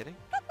were just kidding?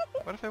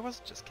 What if I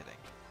wasn't just kidding?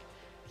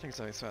 I think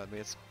something smiled at me.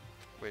 It's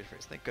weird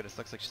face. Thank goodness.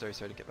 Looks like she's already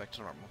started to get back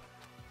to normal.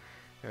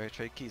 Alright,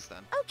 trade keys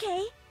then.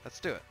 Okay. Let's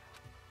do it.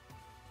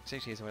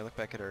 Exchange keys, and when I look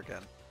back at her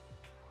again,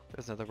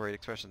 there's another worried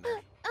expression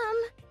there.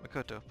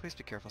 Makoto, please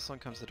be careful. Someone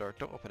comes to the door.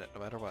 Don't open it,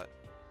 no matter what.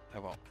 I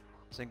won't.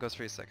 Same goes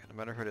for you, second. No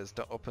matter who it is,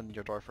 don't open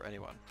your door for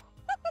anyone.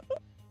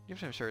 Even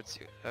if I'm sure it's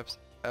you,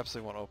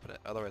 absolutely won't open it.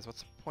 Otherwise,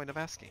 what's the point of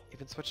asking?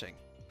 Even switching.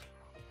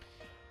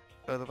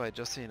 By the way,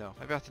 just so you know,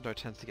 my bathroom door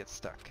tends to get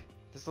stuck.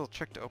 There's a little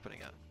trick to opening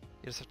it.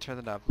 You just have to turn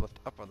the knob lift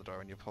up on the door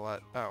when you pull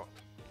it out.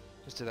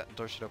 Just do that and the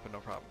door should open no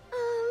problem.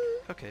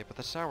 Okay, but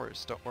the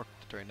showers don't work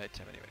during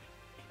nighttime anyway,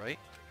 right?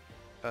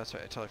 Oh, that's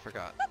right, I totally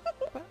forgot.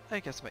 But I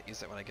guess I might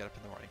use it when I get up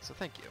in the morning, so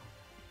thank you.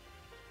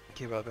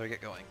 Okay, well, I better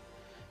get going.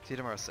 See you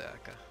tomorrow,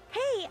 Sayaka.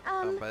 Hey,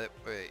 By the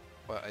way,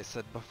 what I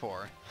said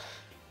before.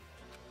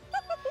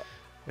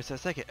 Which I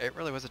think it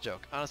really was a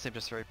joke. Honestly, I'm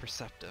just very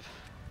perceptive.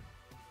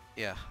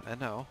 Yeah, I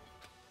know.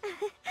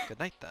 Good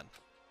night then.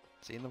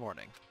 See you in the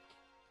morning.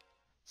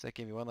 So that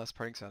gave me one last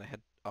parting sound. I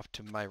head off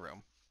to my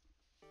room.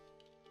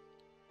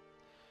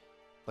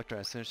 Looked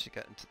around as soon as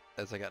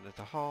I got into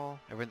the hall.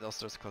 Everything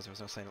else was closed. There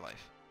was no sign of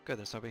life. Good,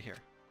 there's nobody here.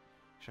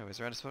 Should I was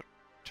around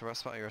to a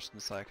spot I rushed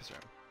into Sayaka's room.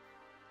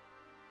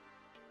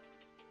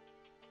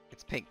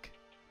 It's pink.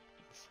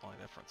 That's the only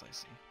difference I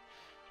see.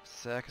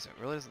 Sayaka's room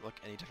really doesn't look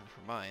any different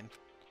from mine.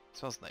 It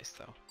smells nice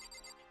though.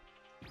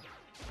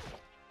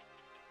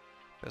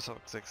 But it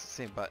looks like the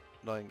same, but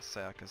knowing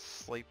Sayaka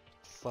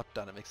slept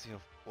on it makes me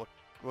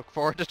look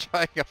forward to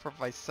trying it for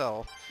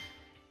myself.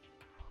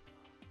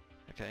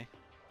 Okay.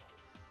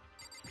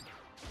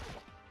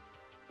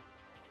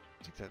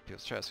 I think that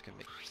people's trash can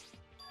make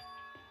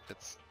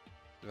it's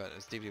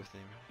DVD with the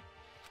name.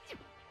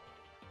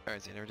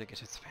 Alright, so I never did get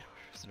to fan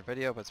in her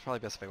video, but it's probably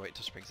best if I wait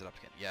until she brings it up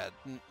again. Yeah,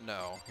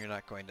 no, you're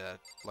not going to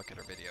look at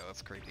her video.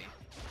 That's creepy.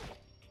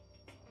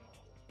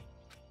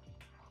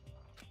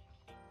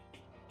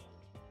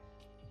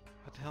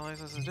 What the hell am I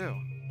supposed to do?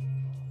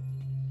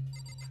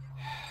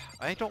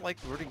 I don't like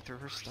rooting through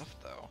her stuff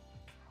though.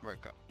 Where'd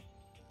it go?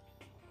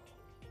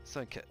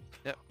 Sun kit.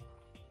 Yep.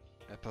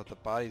 I put the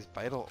body's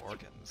vital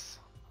organs.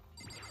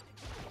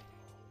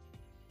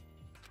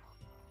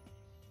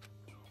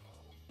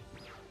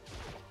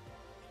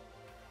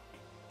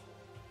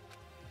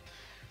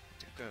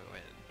 To go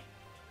in.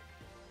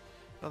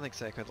 I don't think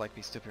Sayaka would like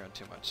me stooping around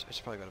too much. I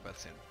should probably go to bed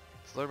soon.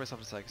 So lowered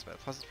myself to Sayaka's bed. A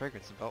pleasant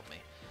fragrance enveloped me.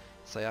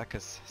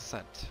 Sayaka's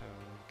scent.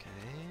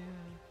 Okay.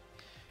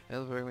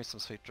 It'll bring me some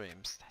sweet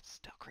dreams. That's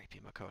still creepy,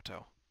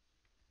 Makoto.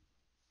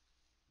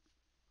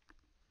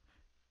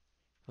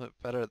 Look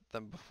better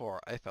than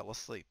before. I fell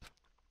asleep.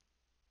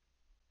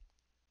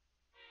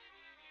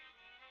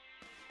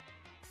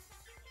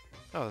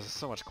 Oh, this is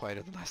so much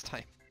quieter than last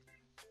time.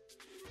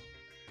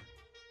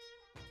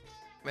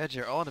 Imagine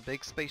you're all in a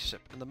big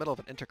spaceship in the middle of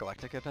an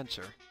intergalactic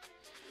adventure.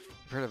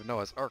 You've heard of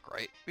Noah's Ark,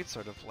 right? We'd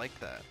sort of like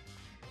that.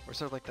 We're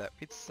sort of like that.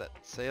 We'd set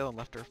sail and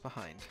left Earth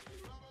behind.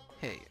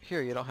 Hey,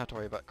 here you don't have to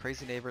worry about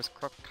crazy neighbors,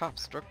 corrupt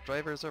cops, drunk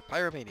drivers, or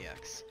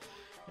pyromaniacs.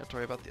 You don't have to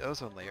worry about the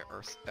ozone layer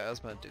or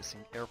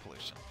asthma-inducing air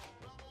pollution.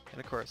 And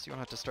of course, you won't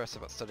have to stress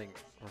about studying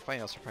for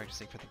finals or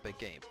practicing for the big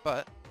game.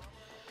 But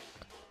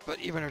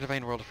even our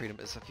divine world of freedom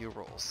is a few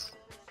rules.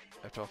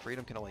 After all,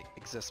 freedom can only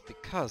exist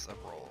because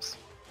of rules.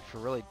 If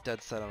you're really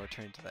dead set on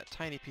returning to that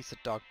tiny piece of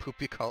dog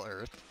poop you call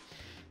Earth,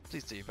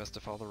 please do your best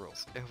to follow the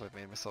rules. I hope I've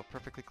made myself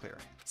perfectly clear.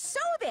 So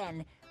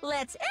then,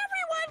 let's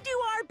everyone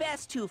do our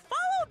best to follow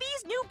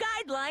these new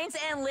guidelines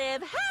and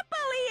live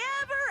happily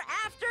ever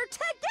after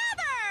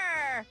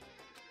together!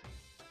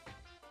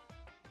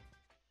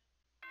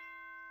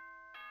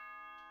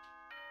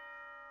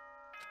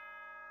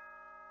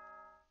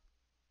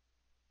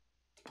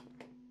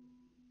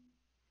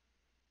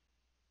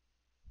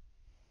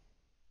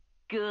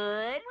 Good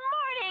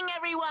morning,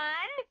 everyone!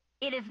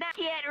 It is now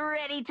get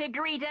ready to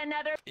greet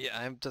another... Yeah,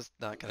 I'm just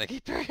not gonna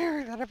keep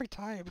hearing that every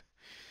time.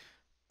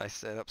 I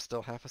sat up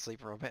still half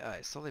asleep, rubbed my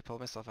eyes, slowly pulled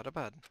myself out of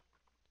bed.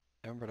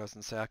 I remembered I was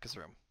in Sayaka's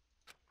room.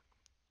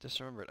 Just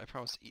remembered, I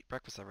promised to eat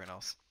breakfast with everyone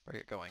else. Better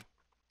get going.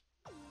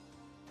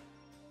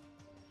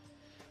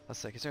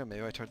 Let's take his room,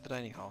 maybe I toward the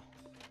dining hall.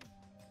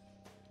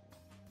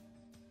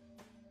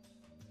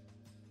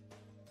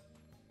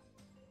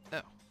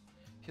 No.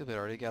 He'll be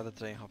already gathered at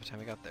the dining hall by the time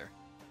I got there.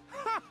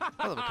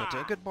 Hello,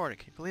 Makoto. Good morning.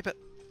 Can you believe it?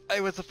 I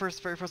was the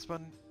very first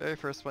one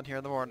here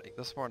in the morning.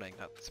 This morning.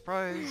 Not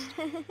surprised.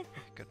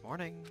 Good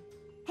morning.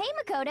 Hey,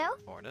 Makoto.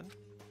 Morning.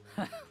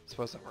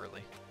 Suppose I'm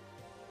early.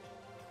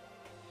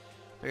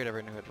 Figured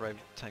everyone who had arrived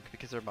in time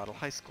because they're model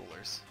high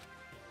schoolers.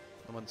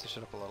 The ones who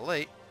showed up a little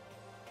late.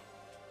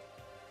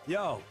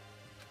 Yo!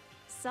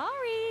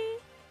 Sorry.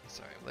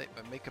 Sorry, I'm late.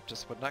 My makeup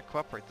just would not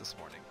cooperate this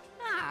morning.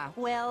 Ah,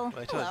 well,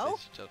 I told hello.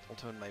 you,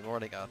 gentlemen, my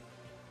morning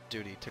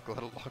duty took a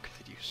little longer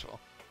than usual.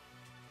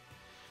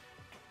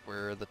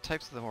 We're the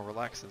types of the more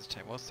relaxed this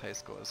time. Most high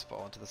schoolers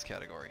fall into this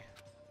category.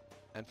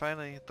 And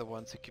finally, the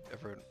ones who keep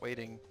everyone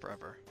waiting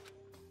forever.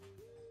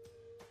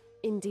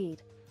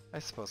 Indeed. I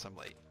suppose I'm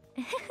late.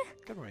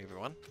 Good morning,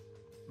 everyone.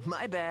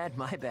 My bad,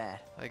 my bad.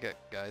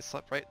 Guys,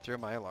 slept right through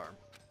my alarm.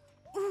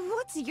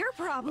 What's your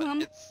But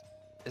problem?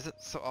 is it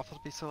so awful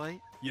to be so late?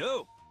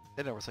 Yo!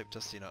 It never sleep,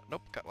 just,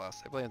 nope, got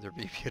lost. I blame the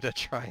Bermuda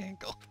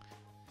Triangle.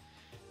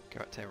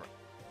 Care about time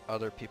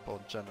other people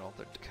in general,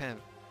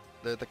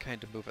 they're the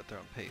kind to move at their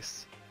own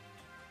pace.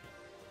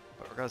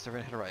 But regardless,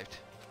 everyone had arrived.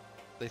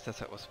 At least that's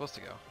how it was supposed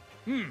to go.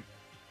 Wait, am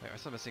I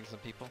still missing some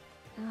people?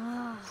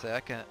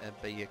 Sayaka and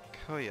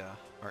Byakuya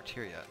aren't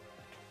here yet.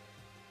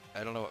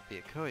 I don't know what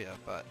Byakuya,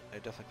 but I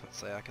definitely put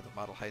Sayaka in the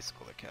model high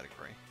schooler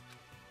category.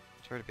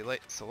 Sorry to be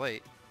late, so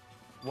late.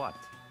 What?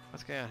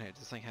 What's going on here? Did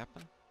this thing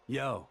happen?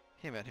 Yo!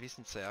 Hey man, have you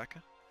seen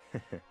Sayaka?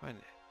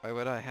 Why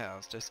would I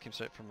have? Just came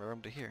straight from her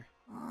room to here.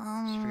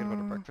 Did she forget about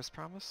her breakfast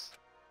promise?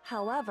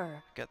 However...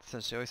 I get the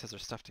sense she always has her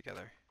stuff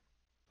together.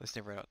 At least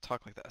never out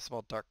talk like that. A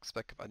small dark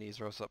speck of unease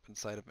rose up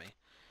inside of me.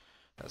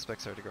 That speck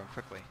started growing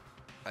quickly.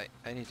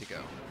 I need to go.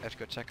 I have to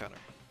go check on her.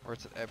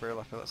 Words that I barely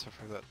left my lips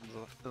before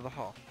the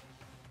hall.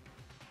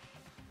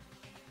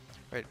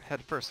 Right,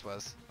 head first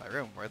was my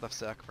room, where I left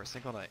Sayaka for a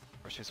single night,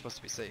 where she was supposed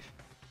to be safe.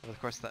 Over the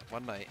course of that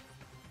one night...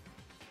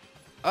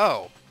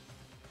 Oh!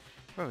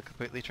 The room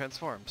completely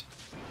transformed.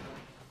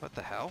 What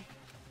the hell?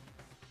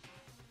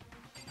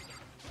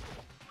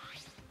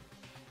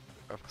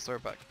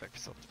 Sword back for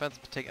self-defense,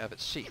 but taken out of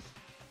its sheath.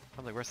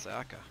 Probably where's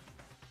Sayaka?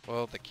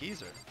 Well, the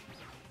keys are...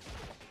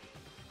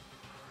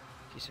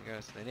 Kishin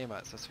guys, they name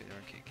out, so sweet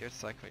and key. Give it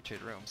to Sayaka when we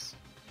trade rooms.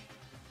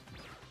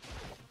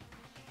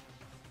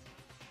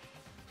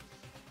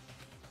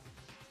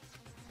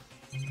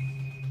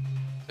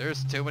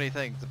 There's too many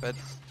things. The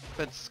bed's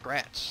been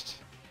scratched.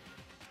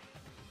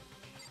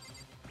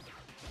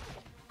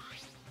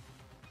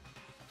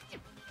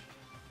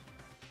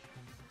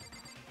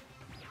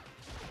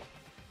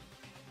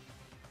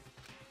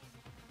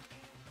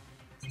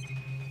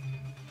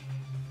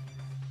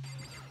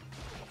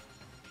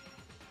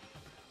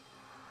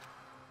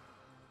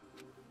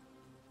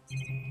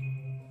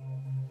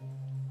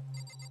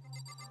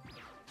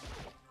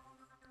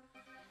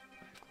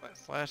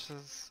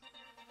 Flashes.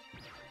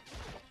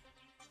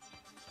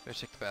 Better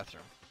check the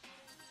bathroom.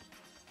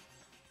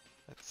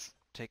 Let's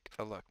take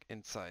a look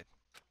inside.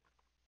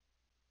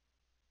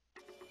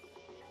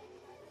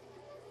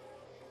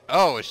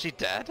 Oh, is she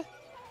dead?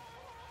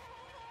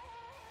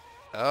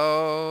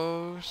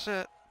 Oh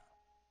shit.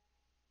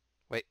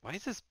 Wait, why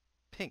is this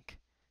pink?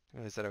 I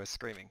realized that I was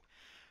screaming.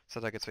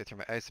 So that gets way through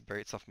my eyes and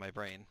buried itself in my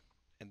brain.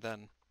 And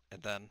then,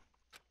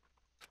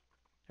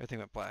 everything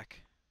went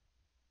black.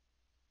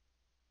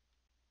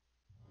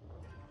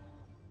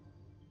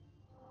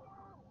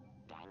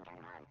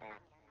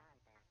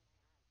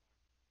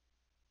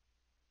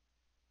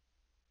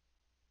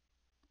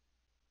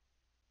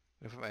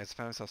 I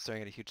found myself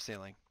staring at a huge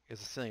ceiling. It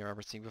was a ceiling I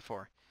remember seeing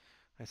before.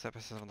 I sat by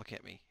someone looking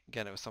at me.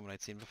 Again, it was someone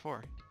I'd seen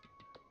before.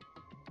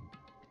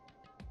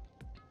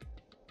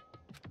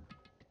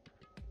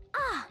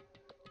 Ah!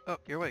 Oh,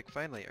 you're awake,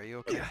 finally. Are you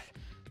okay?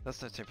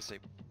 That's not time for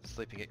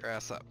sleeping. Get your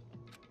ass up.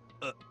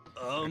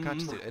 I'm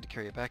conscious, dude. I had to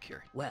carry you back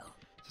here. Well,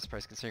 It's a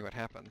surprise considering what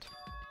happened.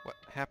 What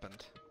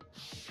happened?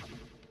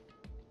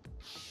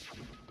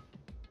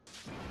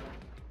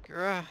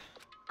 Grah!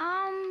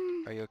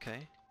 Are you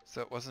okay?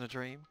 So it wasn't a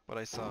dream? What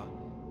I saw,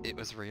 it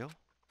was real?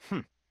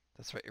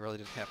 That's right, it really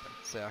did happen.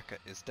 Sayaka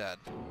is dead.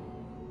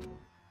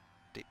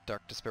 Deep,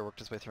 dark despair worked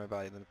its way through my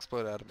body and then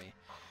exploded out of me.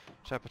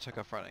 Chappa took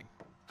off running.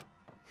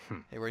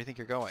 Hey, where do you think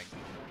you're going?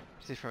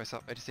 To see for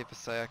myself, I just see if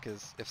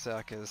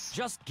Sayaka's...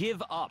 Just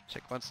give up.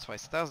 Check once,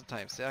 twice, 1,000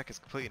 times. Sayaka's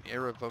completely and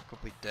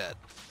irrevocably dead.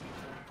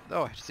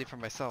 No, I have to see for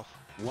myself.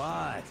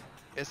 What?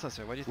 It's not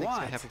so. What do you think's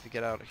gonna happen if we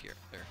get out of here?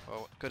 There.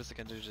 Well, what good is it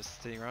gonna do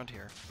just sitting around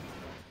here?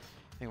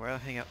 Anyway, I'll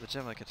hang out in the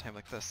gym like a time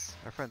like this.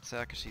 Our friend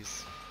Sayaka,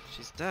 she's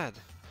dead.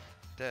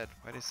 Dead.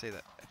 Why did you say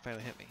that? It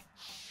finally hit me.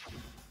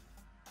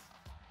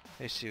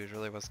 Hey, shoot,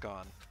 really was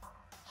gone.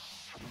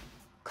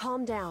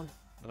 Calm down.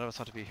 None of us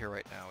want to be here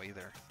right now,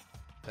 either.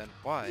 Then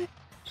why?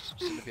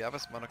 Shouldn't it be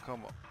obvious?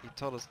 Monokuma, he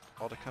told us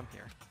all to come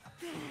here.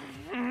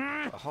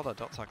 Hold on,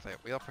 don't talk like that.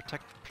 We all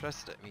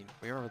protested it. I mean,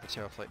 we remember the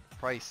terrible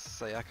price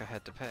Sayaka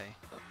had to pay.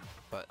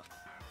 But...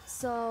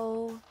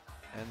 So...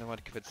 And then want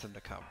to convince him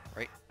to come.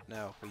 Right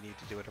now, we need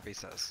to do whatever he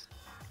says.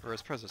 We're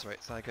his prisoners, right?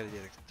 It's not a good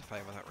idea to defy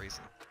him without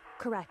reason.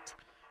 Correct.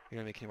 We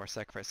don't make any more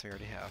sacrifice than we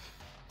already have.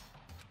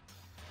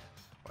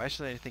 Why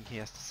should anything he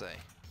has to say?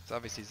 It's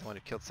obvious he's the one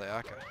who killed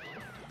Sayaka.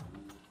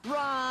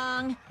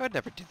 wrong. I would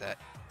never do that.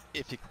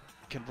 If you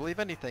can believe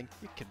anything,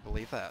 you can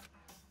believe that.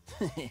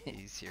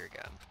 He's here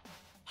again.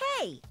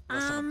 Hey,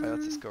 Unless someone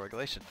violates the school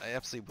regulation, I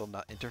absolutely will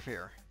not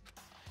interfere.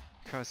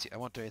 I promise you, I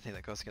won't do anything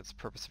that goes against the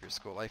purpose of your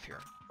school life here.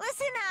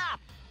 listen up.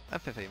 I'm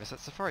famous at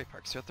safari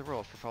parks throughout the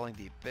world for following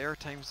the bear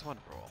times one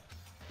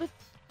rule.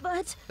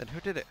 But... Then who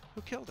did it?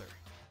 Who killed her?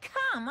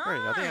 Come I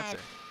already know on. the answer.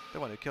 The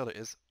one who killed her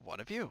is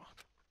one of you.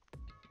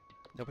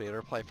 Nobody had a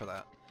reply for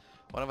that.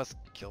 One of us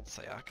killed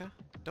Sayaka?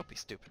 Don't be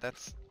stupid,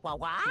 that's... What?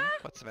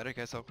 What's the matter? You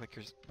guys look like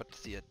you're about to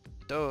see a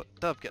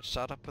dove get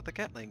shot up with a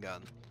Gatling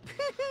gun.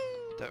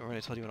 Don't remember when I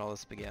told you when all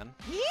this began?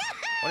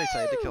 One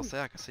decided to kill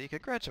Sayaka so you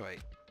could graduate.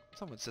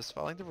 Someone's just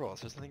following the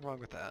rules, there's nothing wrong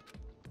with that.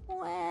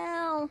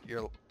 Well...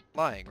 You're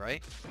lying,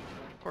 right?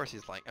 Of course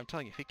he's lying, I'm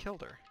telling you, he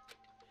killed her.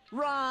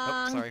 Wrong.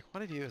 Oh, sorry,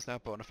 one of you is now a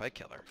bona fide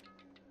killer.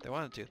 They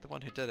wanted to, the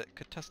one who did it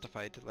could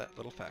testify to that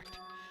little fact.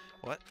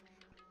 What?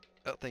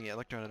 Oh, thank you, I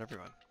looked around at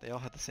everyone. They all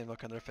had the same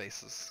look on their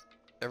faces.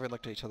 Everyone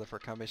looked at each other for a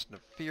combination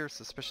of fear,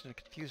 suspicion, and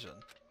confusion.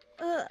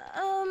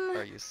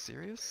 Are you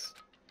serious?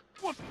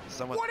 What?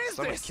 Someone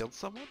this? killed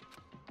someone?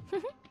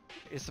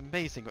 It's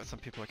amazing what some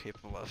people are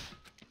capable of.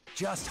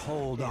 Just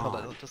hold Hey, on. hold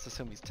on, don't just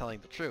assume he's telling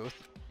the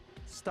truth.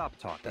 Stop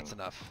talking. That's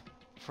enough.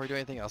 Before we do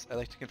anything else, I'd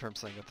like to confirm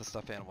something with the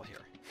stuffed animal here.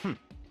 When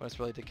it's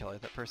really did kill her,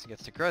 that person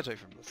gets to graduate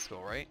from this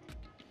school, right?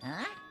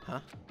 Huh? Huh?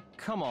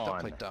 Come on. Don't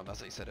play dumb,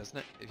 that's what you said, isn't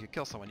it? If you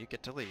kill someone, you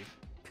get to leave.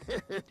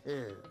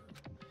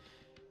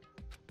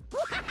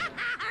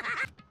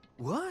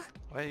 What?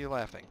 Why are you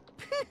laughing?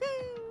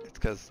 It's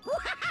because...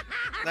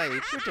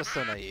 Naive, you're just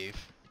so naive.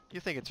 You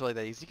think it's really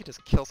that easy? You can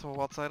just kill someone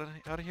outside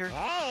out of here?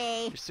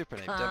 Hey. You're super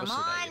naive, Come devilishly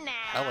on naive, now.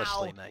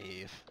 hellishly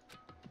naive.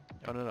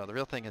 Oh no, the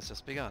real thing has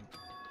just begun.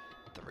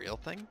 The real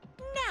thing?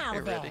 Now Hey,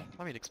 then. ready?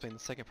 Let me explain the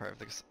second part of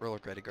this roller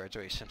graded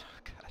graduation.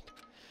 Oh god.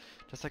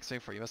 Just like saying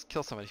before, you must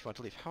kill someone if you want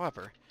to leave.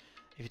 However,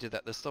 if you do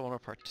that, there's still one more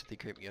part to the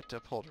agreement you have to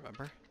uphold,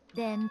 remember?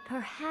 Then Which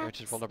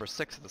perhaps... is rule number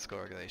 6 of the school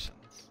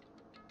regulations.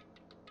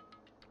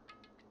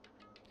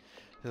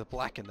 The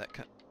blackened that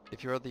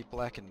if you're the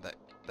blackened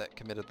that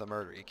committed the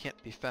murder, you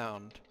can't be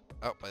found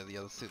out by the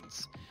other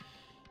students.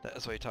 That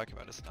is what you're talking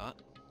about, is it not?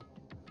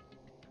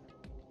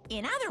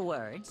 In other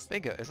words,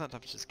 Bingo, it's not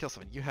enough to just kill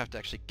someone, you have to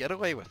actually get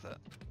away with it.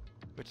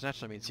 Which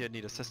naturally means you'd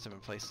need a system in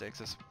place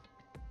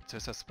to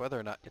assess whether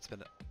or not it's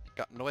been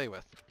gotten away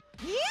with.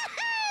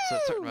 So a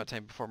certain amount of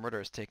time before murder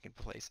is taking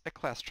place, a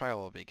class trial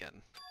will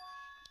begin.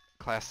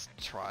 Class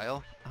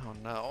trial? Oh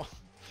no.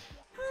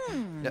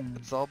 Yep,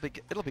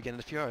 it'll begin in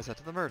a few hours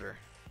after the murder.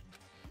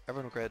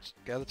 Everyone will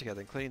gather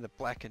together, including the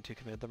blackened who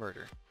committed the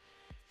murder.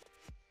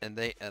 And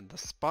they and the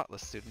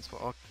spotless students will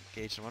all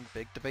engage in one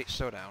big debate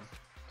showdown.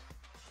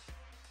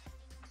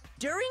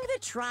 during the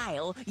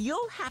trial,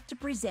 you'll have to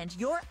present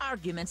your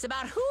arguments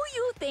about who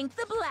you think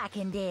the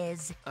blackened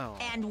is. Oh.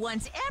 And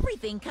once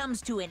everything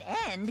comes to an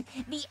end,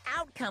 the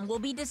outcome will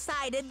be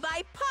decided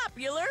by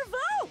popular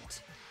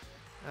vote.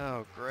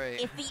 Oh,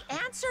 great. If the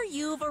answer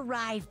you've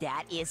arrived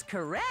at is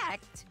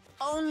correct,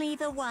 only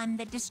the one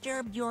that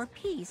disturbed your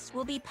peace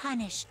will be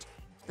punished.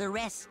 The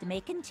rest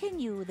may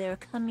continue their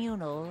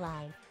communal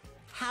life.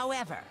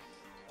 However,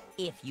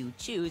 if you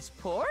choose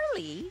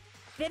poorly,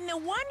 then the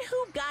one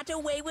who got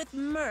away with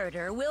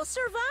murder will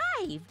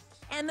survive,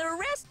 and the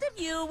rest of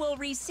you will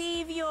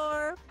receive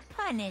your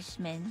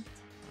punishment.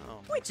 Oh.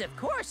 Which of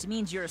course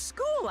means your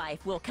school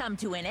life will come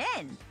to an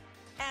end.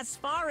 As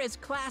far as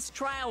class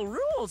trial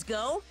rules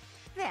go,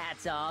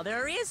 that's all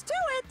there is to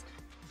it.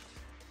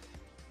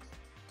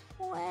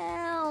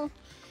 Well...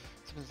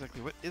 So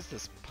exactly, what is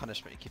this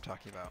punishment you keep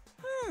talking about?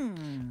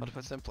 Hmm. Well, to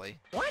put simply,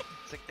 What?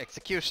 it's like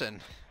execution.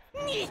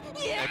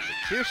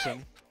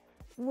 Execution?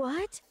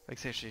 What?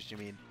 Execution, you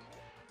mean?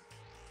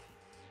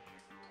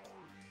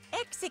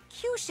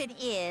 Execution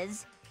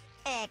is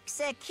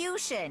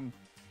execution.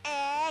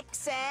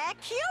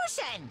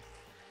 Execution!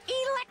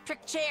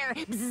 Electric chair,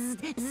 bzz,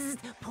 bzz,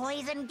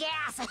 poison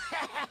gas,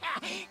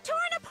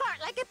 torn apart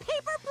like a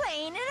paper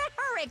plane in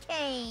a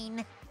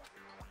hurricane.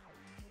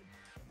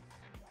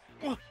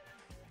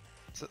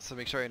 So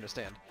make sure I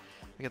understand.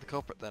 We get the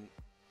culprit then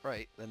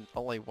right, then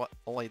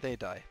only they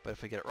die. But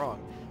if we get it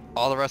wrong,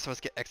 all the rest of us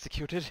get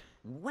executed.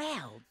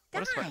 Well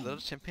What a smart done. little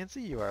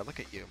chimpanzee you are. Look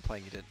at you,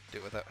 implying you didn't do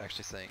it without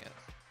actually saying it.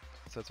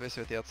 So it's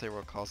basically what the outside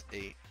world calls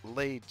a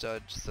lay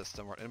judge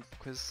system, or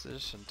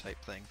inquisition type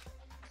thing.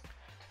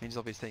 Means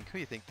they'll be saying who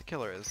you think the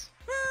killer is.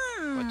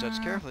 But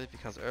judge carefully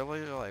because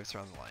earlier lives are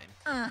on the line.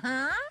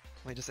 Uh-huh.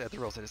 Let me just add the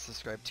rules I just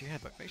described to your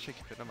handbook. Make sure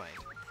you keep it in mind.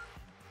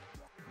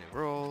 New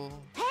rule.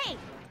 Hey!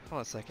 Hold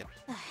on a second.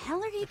 The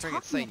hell are you You're freaking talking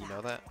insane, about? you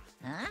know that?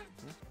 Huh?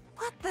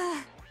 What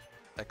the...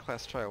 At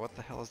class trial, what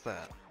the hell is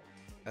that?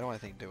 I don't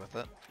want anything to do with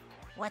it.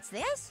 What's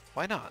this?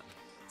 Why not?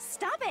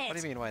 Stop it! What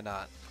do you mean, why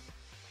not?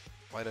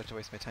 Why do I have to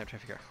waste my time trying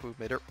to figure out who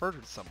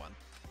murdered someone?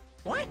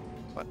 What?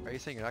 What? Are you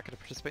saying you're not going to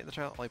participate in the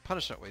trial? Only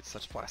punishment waits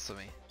such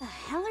blasphemy. The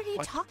hell are you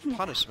What talking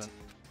punishment?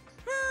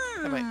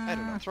 Hmm. I might, I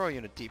don't know, throw you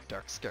in a deep,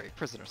 dark, scary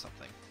prison or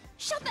something. about?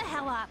 Shut the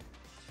hell up!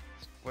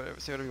 Whatever,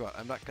 say whatever you want.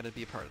 I'm not going to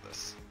be a part of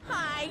this.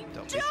 I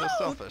Don't don't be so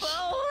selfish.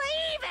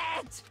 believe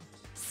it!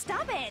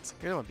 Stop it!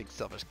 You're the one being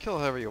selfish. Kill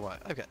whoever you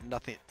want. I've got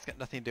nothing. It's got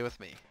nothing to do with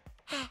me.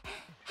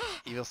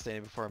 Evil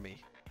standing before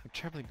me. I'm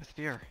trembling with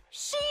fear.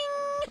 Shing!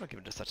 I don't give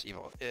in to such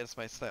evil. It's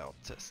my style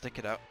to stick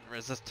it out and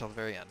resist till the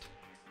very end.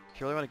 If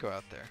you really want to go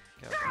out there,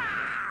 go.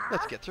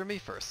 Let's get through me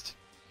first.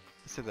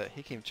 He said that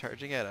he came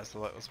charging at us,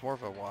 so it was more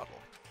of a waddle.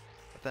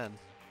 But then,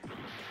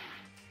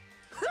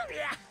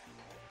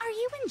 Are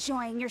you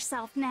enjoying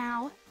yourself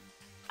now?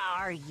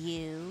 Are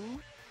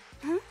you?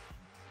 Huh?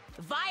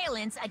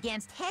 Violence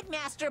against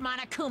Headmaster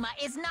Monokuma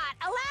is not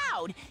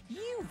allowed.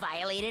 You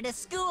violated a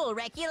school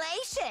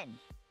regulation.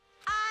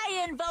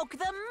 I invoke the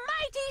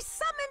mighty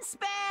summon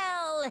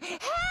spell.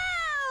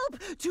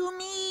 Help to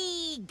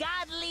me,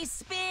 godly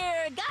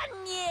spear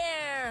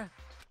Gunyear.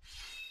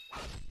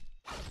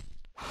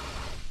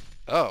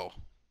 oh,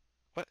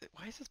 what?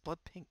 Why is his blood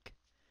pink?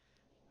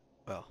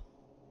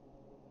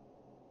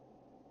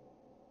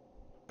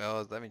 Well,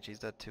 does that mean she's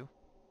dead too?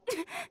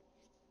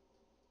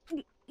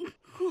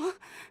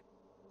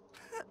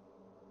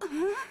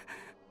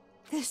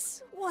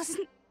 This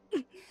wasn't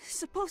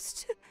supposed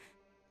to...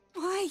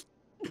 Why...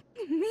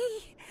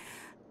 me?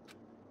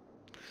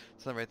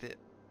 So then right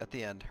at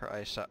the end, her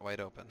eyes shot wide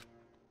open.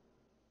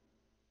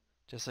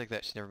 Just like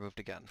that, she never moved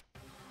again.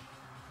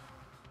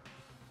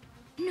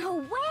 No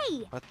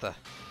way! What the?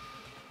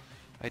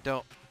 I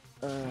don't...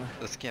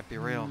 This can't be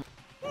real.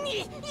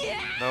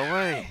 No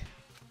way!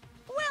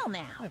 Well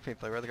now. I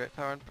painfully read the great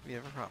power and you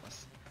never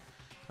promised.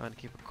 I want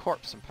to keep a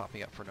corpse from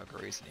popping up for no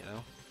good reason, you know?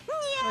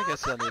 I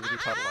guess you'll need to be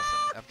taught a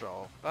lesson. After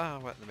all,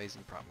 what an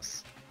amazing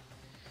promise.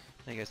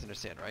 Now you guys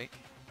understand, right?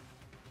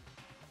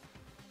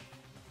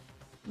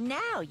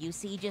 Now you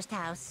see just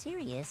how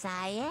serious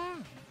I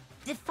am.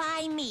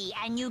 Defy me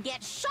and you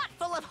get shot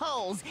full of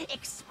holes,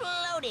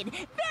 exploded,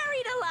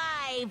 buried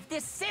alive,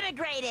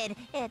 disintegrated,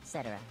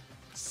 etc.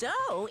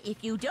 So,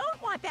 if you don't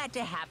want that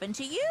to happen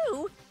to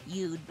you,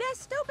 you'd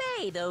best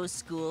obey those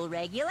school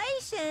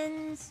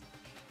regulations.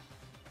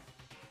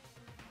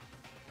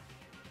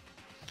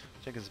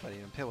 Jenkins' body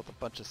impaled with a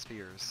bunch of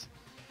spears.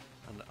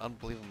 An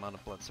unbelievable amount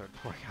of blood started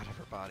pouring out of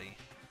her body.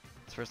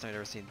 It's the first time I'd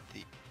ever seen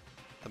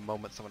the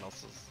moment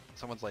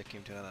someone's life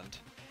came to an end.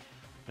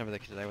 Whenever they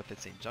could deny what they'd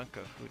seen,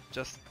 Junko, who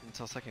just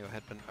until a second ago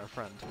had been our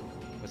friend,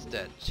 was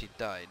dead. She'd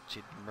died.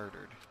 She'd been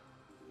murdered.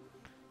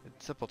 In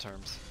simple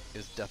terms, it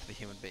was death of a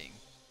human being.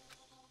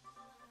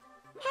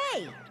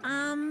 Hey,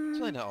 It's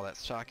really not all that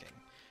shocking.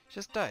 She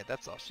just died,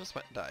 that's all. She just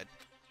went and died.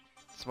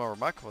 It's more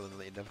remarkable than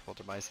the inevitable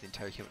demise of the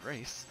entire human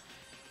race.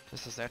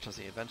 Just as natural as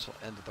the eventual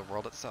end of the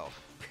world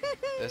itself.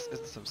 This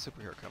isn't some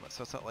superhero comment,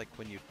 so it's not like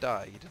when you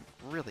die, you didn't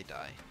really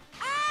die.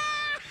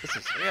 This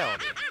is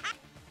reality.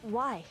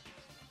 Why?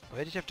 Why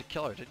did you have to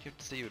kill her? Didn't you have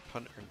to say you would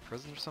put her in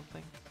prison or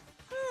something?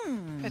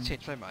 Hmm. I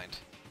changed my mind.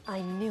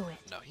 I knew it.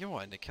 No, you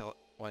wanted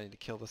to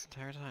kill this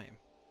entire time.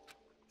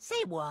 Say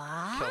Kill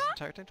what? this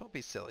entire time? Don't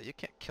be silly. You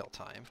can't kill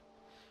time.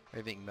 Are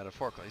you being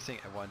metaphorical? Are you saying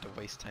I wanted to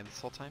waste time this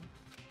whole time?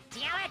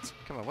 Damn it!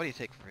 Come on, what do you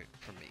take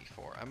from me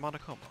for? I'm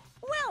Monokuma.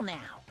 Well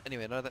now.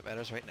 Anyway, none of that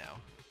matters right now.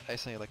 I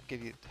just like to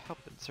give you help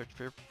in search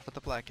for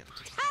the Blackened.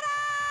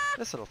 Ta-da!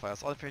 This little file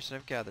is all the information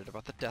I've gathered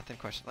about the death in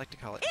question. I like to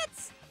call it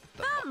It's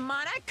the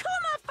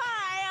Monokuma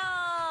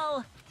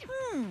file!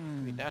 I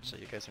mean,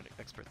 naturally, you guys are an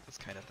expert at this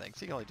kind of thing,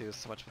 so you can only do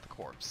so much with a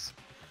corpse.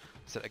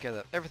 So I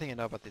gather everything I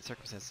know about the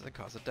circumstances and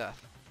cause of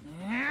death.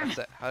 What's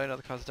that? How do I know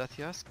the cause of death,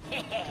 you ask?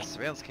 The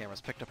surveillance cameras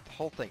picked up the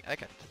whole thing. I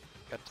got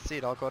got to see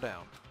it all go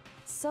down.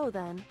 So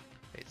then...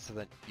 Wait, so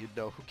then you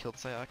know who killed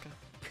Sayaka?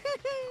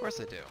 Of course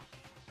I do.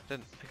 I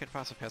couldn't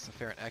possibly pass a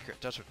fair and accurate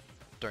judgment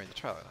during the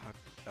trial.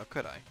 How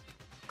could I?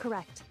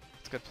 Correct.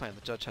 It's a good plan.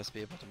 The judge has to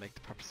be able to make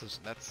the proper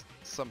decision. That's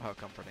somehow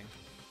comforting.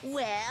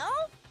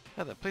 Well?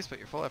 Now then, please put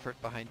your full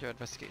effort behind your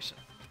investigation.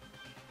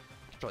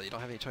 After all, you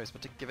don't have any choice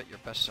but to give it your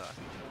best shot.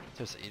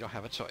 Seriously, you don't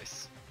have a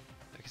choice.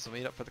 Okay, so we'll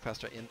meet up for the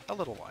class right in a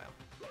little while.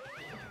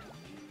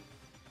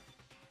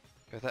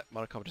 With that,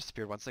 Monokuma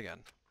disappeared once again.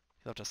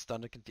 He left us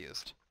stunned and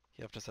confused.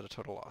 He left us at a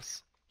total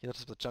loss. He left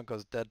us with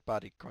Junko's dead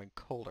body growing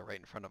colder right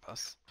in front of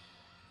us.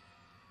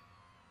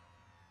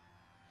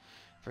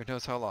 For who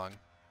knows how long,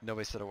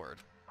 nobody said a word.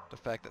 The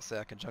fact that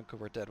Sayaka and Junko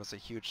were dead was a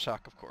huge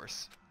shock, of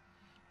course.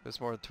 There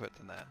was more to it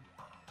than that.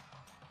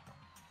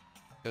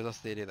 There was also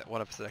the idea that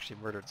one of us had actually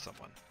murdered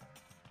someone.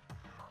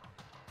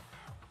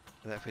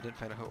 And that if we didn't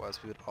find out who it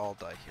was, we would all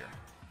die here.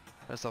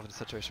 I found myself in a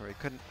situation where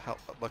we couldn't help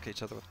but look at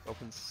each other with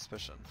open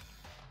suspicion.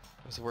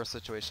 It was the worst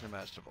situation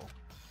imaginable.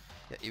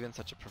 Yet even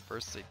such a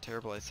perversely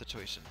terrible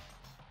situation,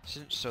 she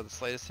didn't show the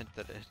slightest hint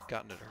that it had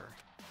gotten to her.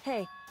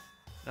 Hey.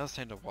 Now it's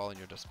time to wallow in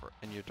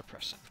your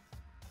depression.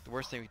 The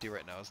worst thing we can do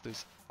right now is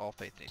lose all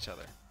faith in each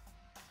other.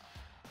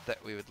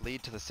 That we would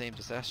lead to the same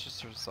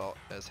disastrous result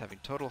as having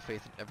total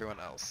faith in everyone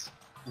else.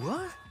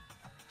 What?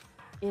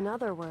 In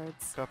other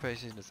words...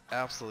 Cooperation is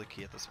absolutely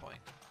key at this point.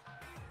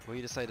 What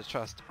you decide to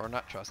trust or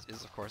not trust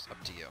is of course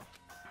up to you.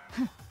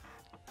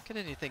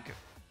 Continuing to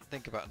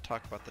think about and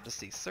talk about the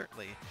deceased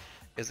certainly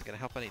isn't going to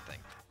help anything.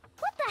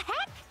 What the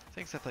heck?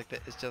 Saying stuff like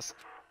that is just...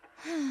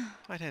 How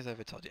many times have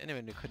I told you?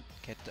 Anyone who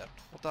can't adapt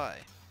will die.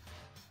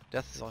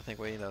 Death is the only thing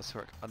waiting those who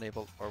are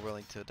unable or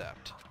willing to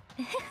adapt.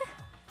 If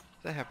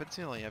that happens,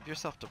 you only have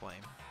yourself to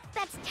blame.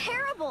 That's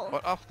terrible!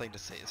 What awful thing to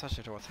say, especially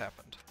after what's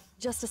happened.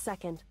 Just a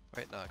second.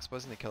 Right now,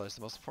 exposing the killer is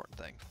the most important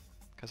thing.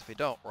 Because if we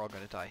don't, we're all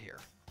going to die here.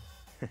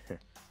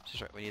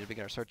 She's right, we need to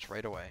begin our search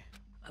right away.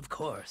 Of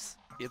course.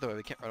 Either way,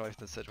 we can't run away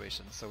from this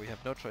situation, so we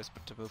have no choice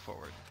but to move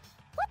forward.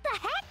 What the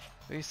heck?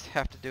 We just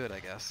have to do it, I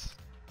guess.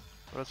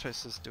 What other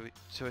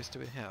choice do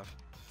we have?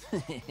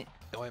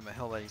 Why am I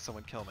hell letting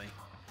someone kill me?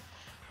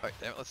 Alright,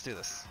 damn it, let's do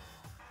this.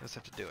 We just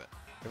have to do it.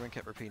 Everyone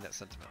kept repeating that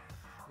sentiment.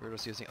 We were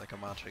just using it like a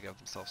mantra to give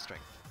themselves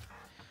strength.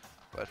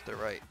 But if they're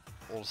right,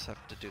 we'll just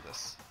have to do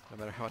this. No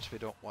matter how much we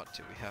don't want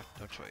to, we have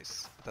no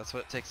choice. But that's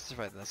what it takes to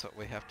survive, and that's what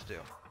we have to do.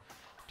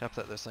 On top of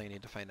that, there's something you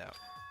need to find out.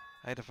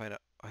 I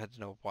had to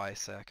know why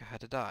Sayaka had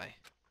to die.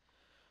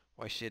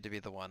 Why she had to be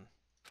the one.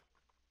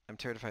 I'm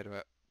terrified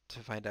to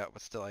find out,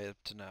 but still I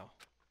have to know.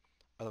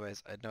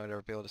 Otherwise, I'd know I'd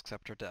never be able to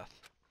accept her death.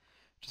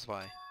 Which is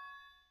why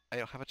I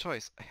don't have a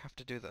choice. I have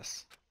to do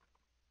this.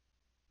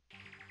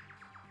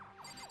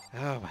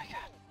 Oh my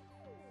god.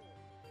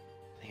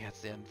 I think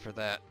that's the end for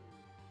that.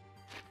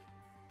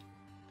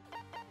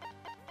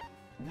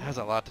 That was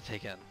a lot to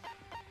take in.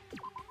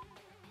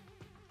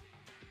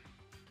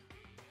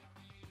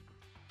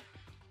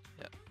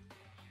 Yeah.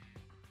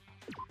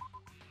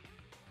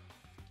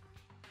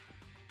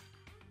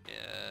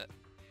 Yeah.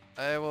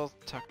 I will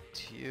talk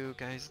to you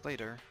guys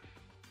later.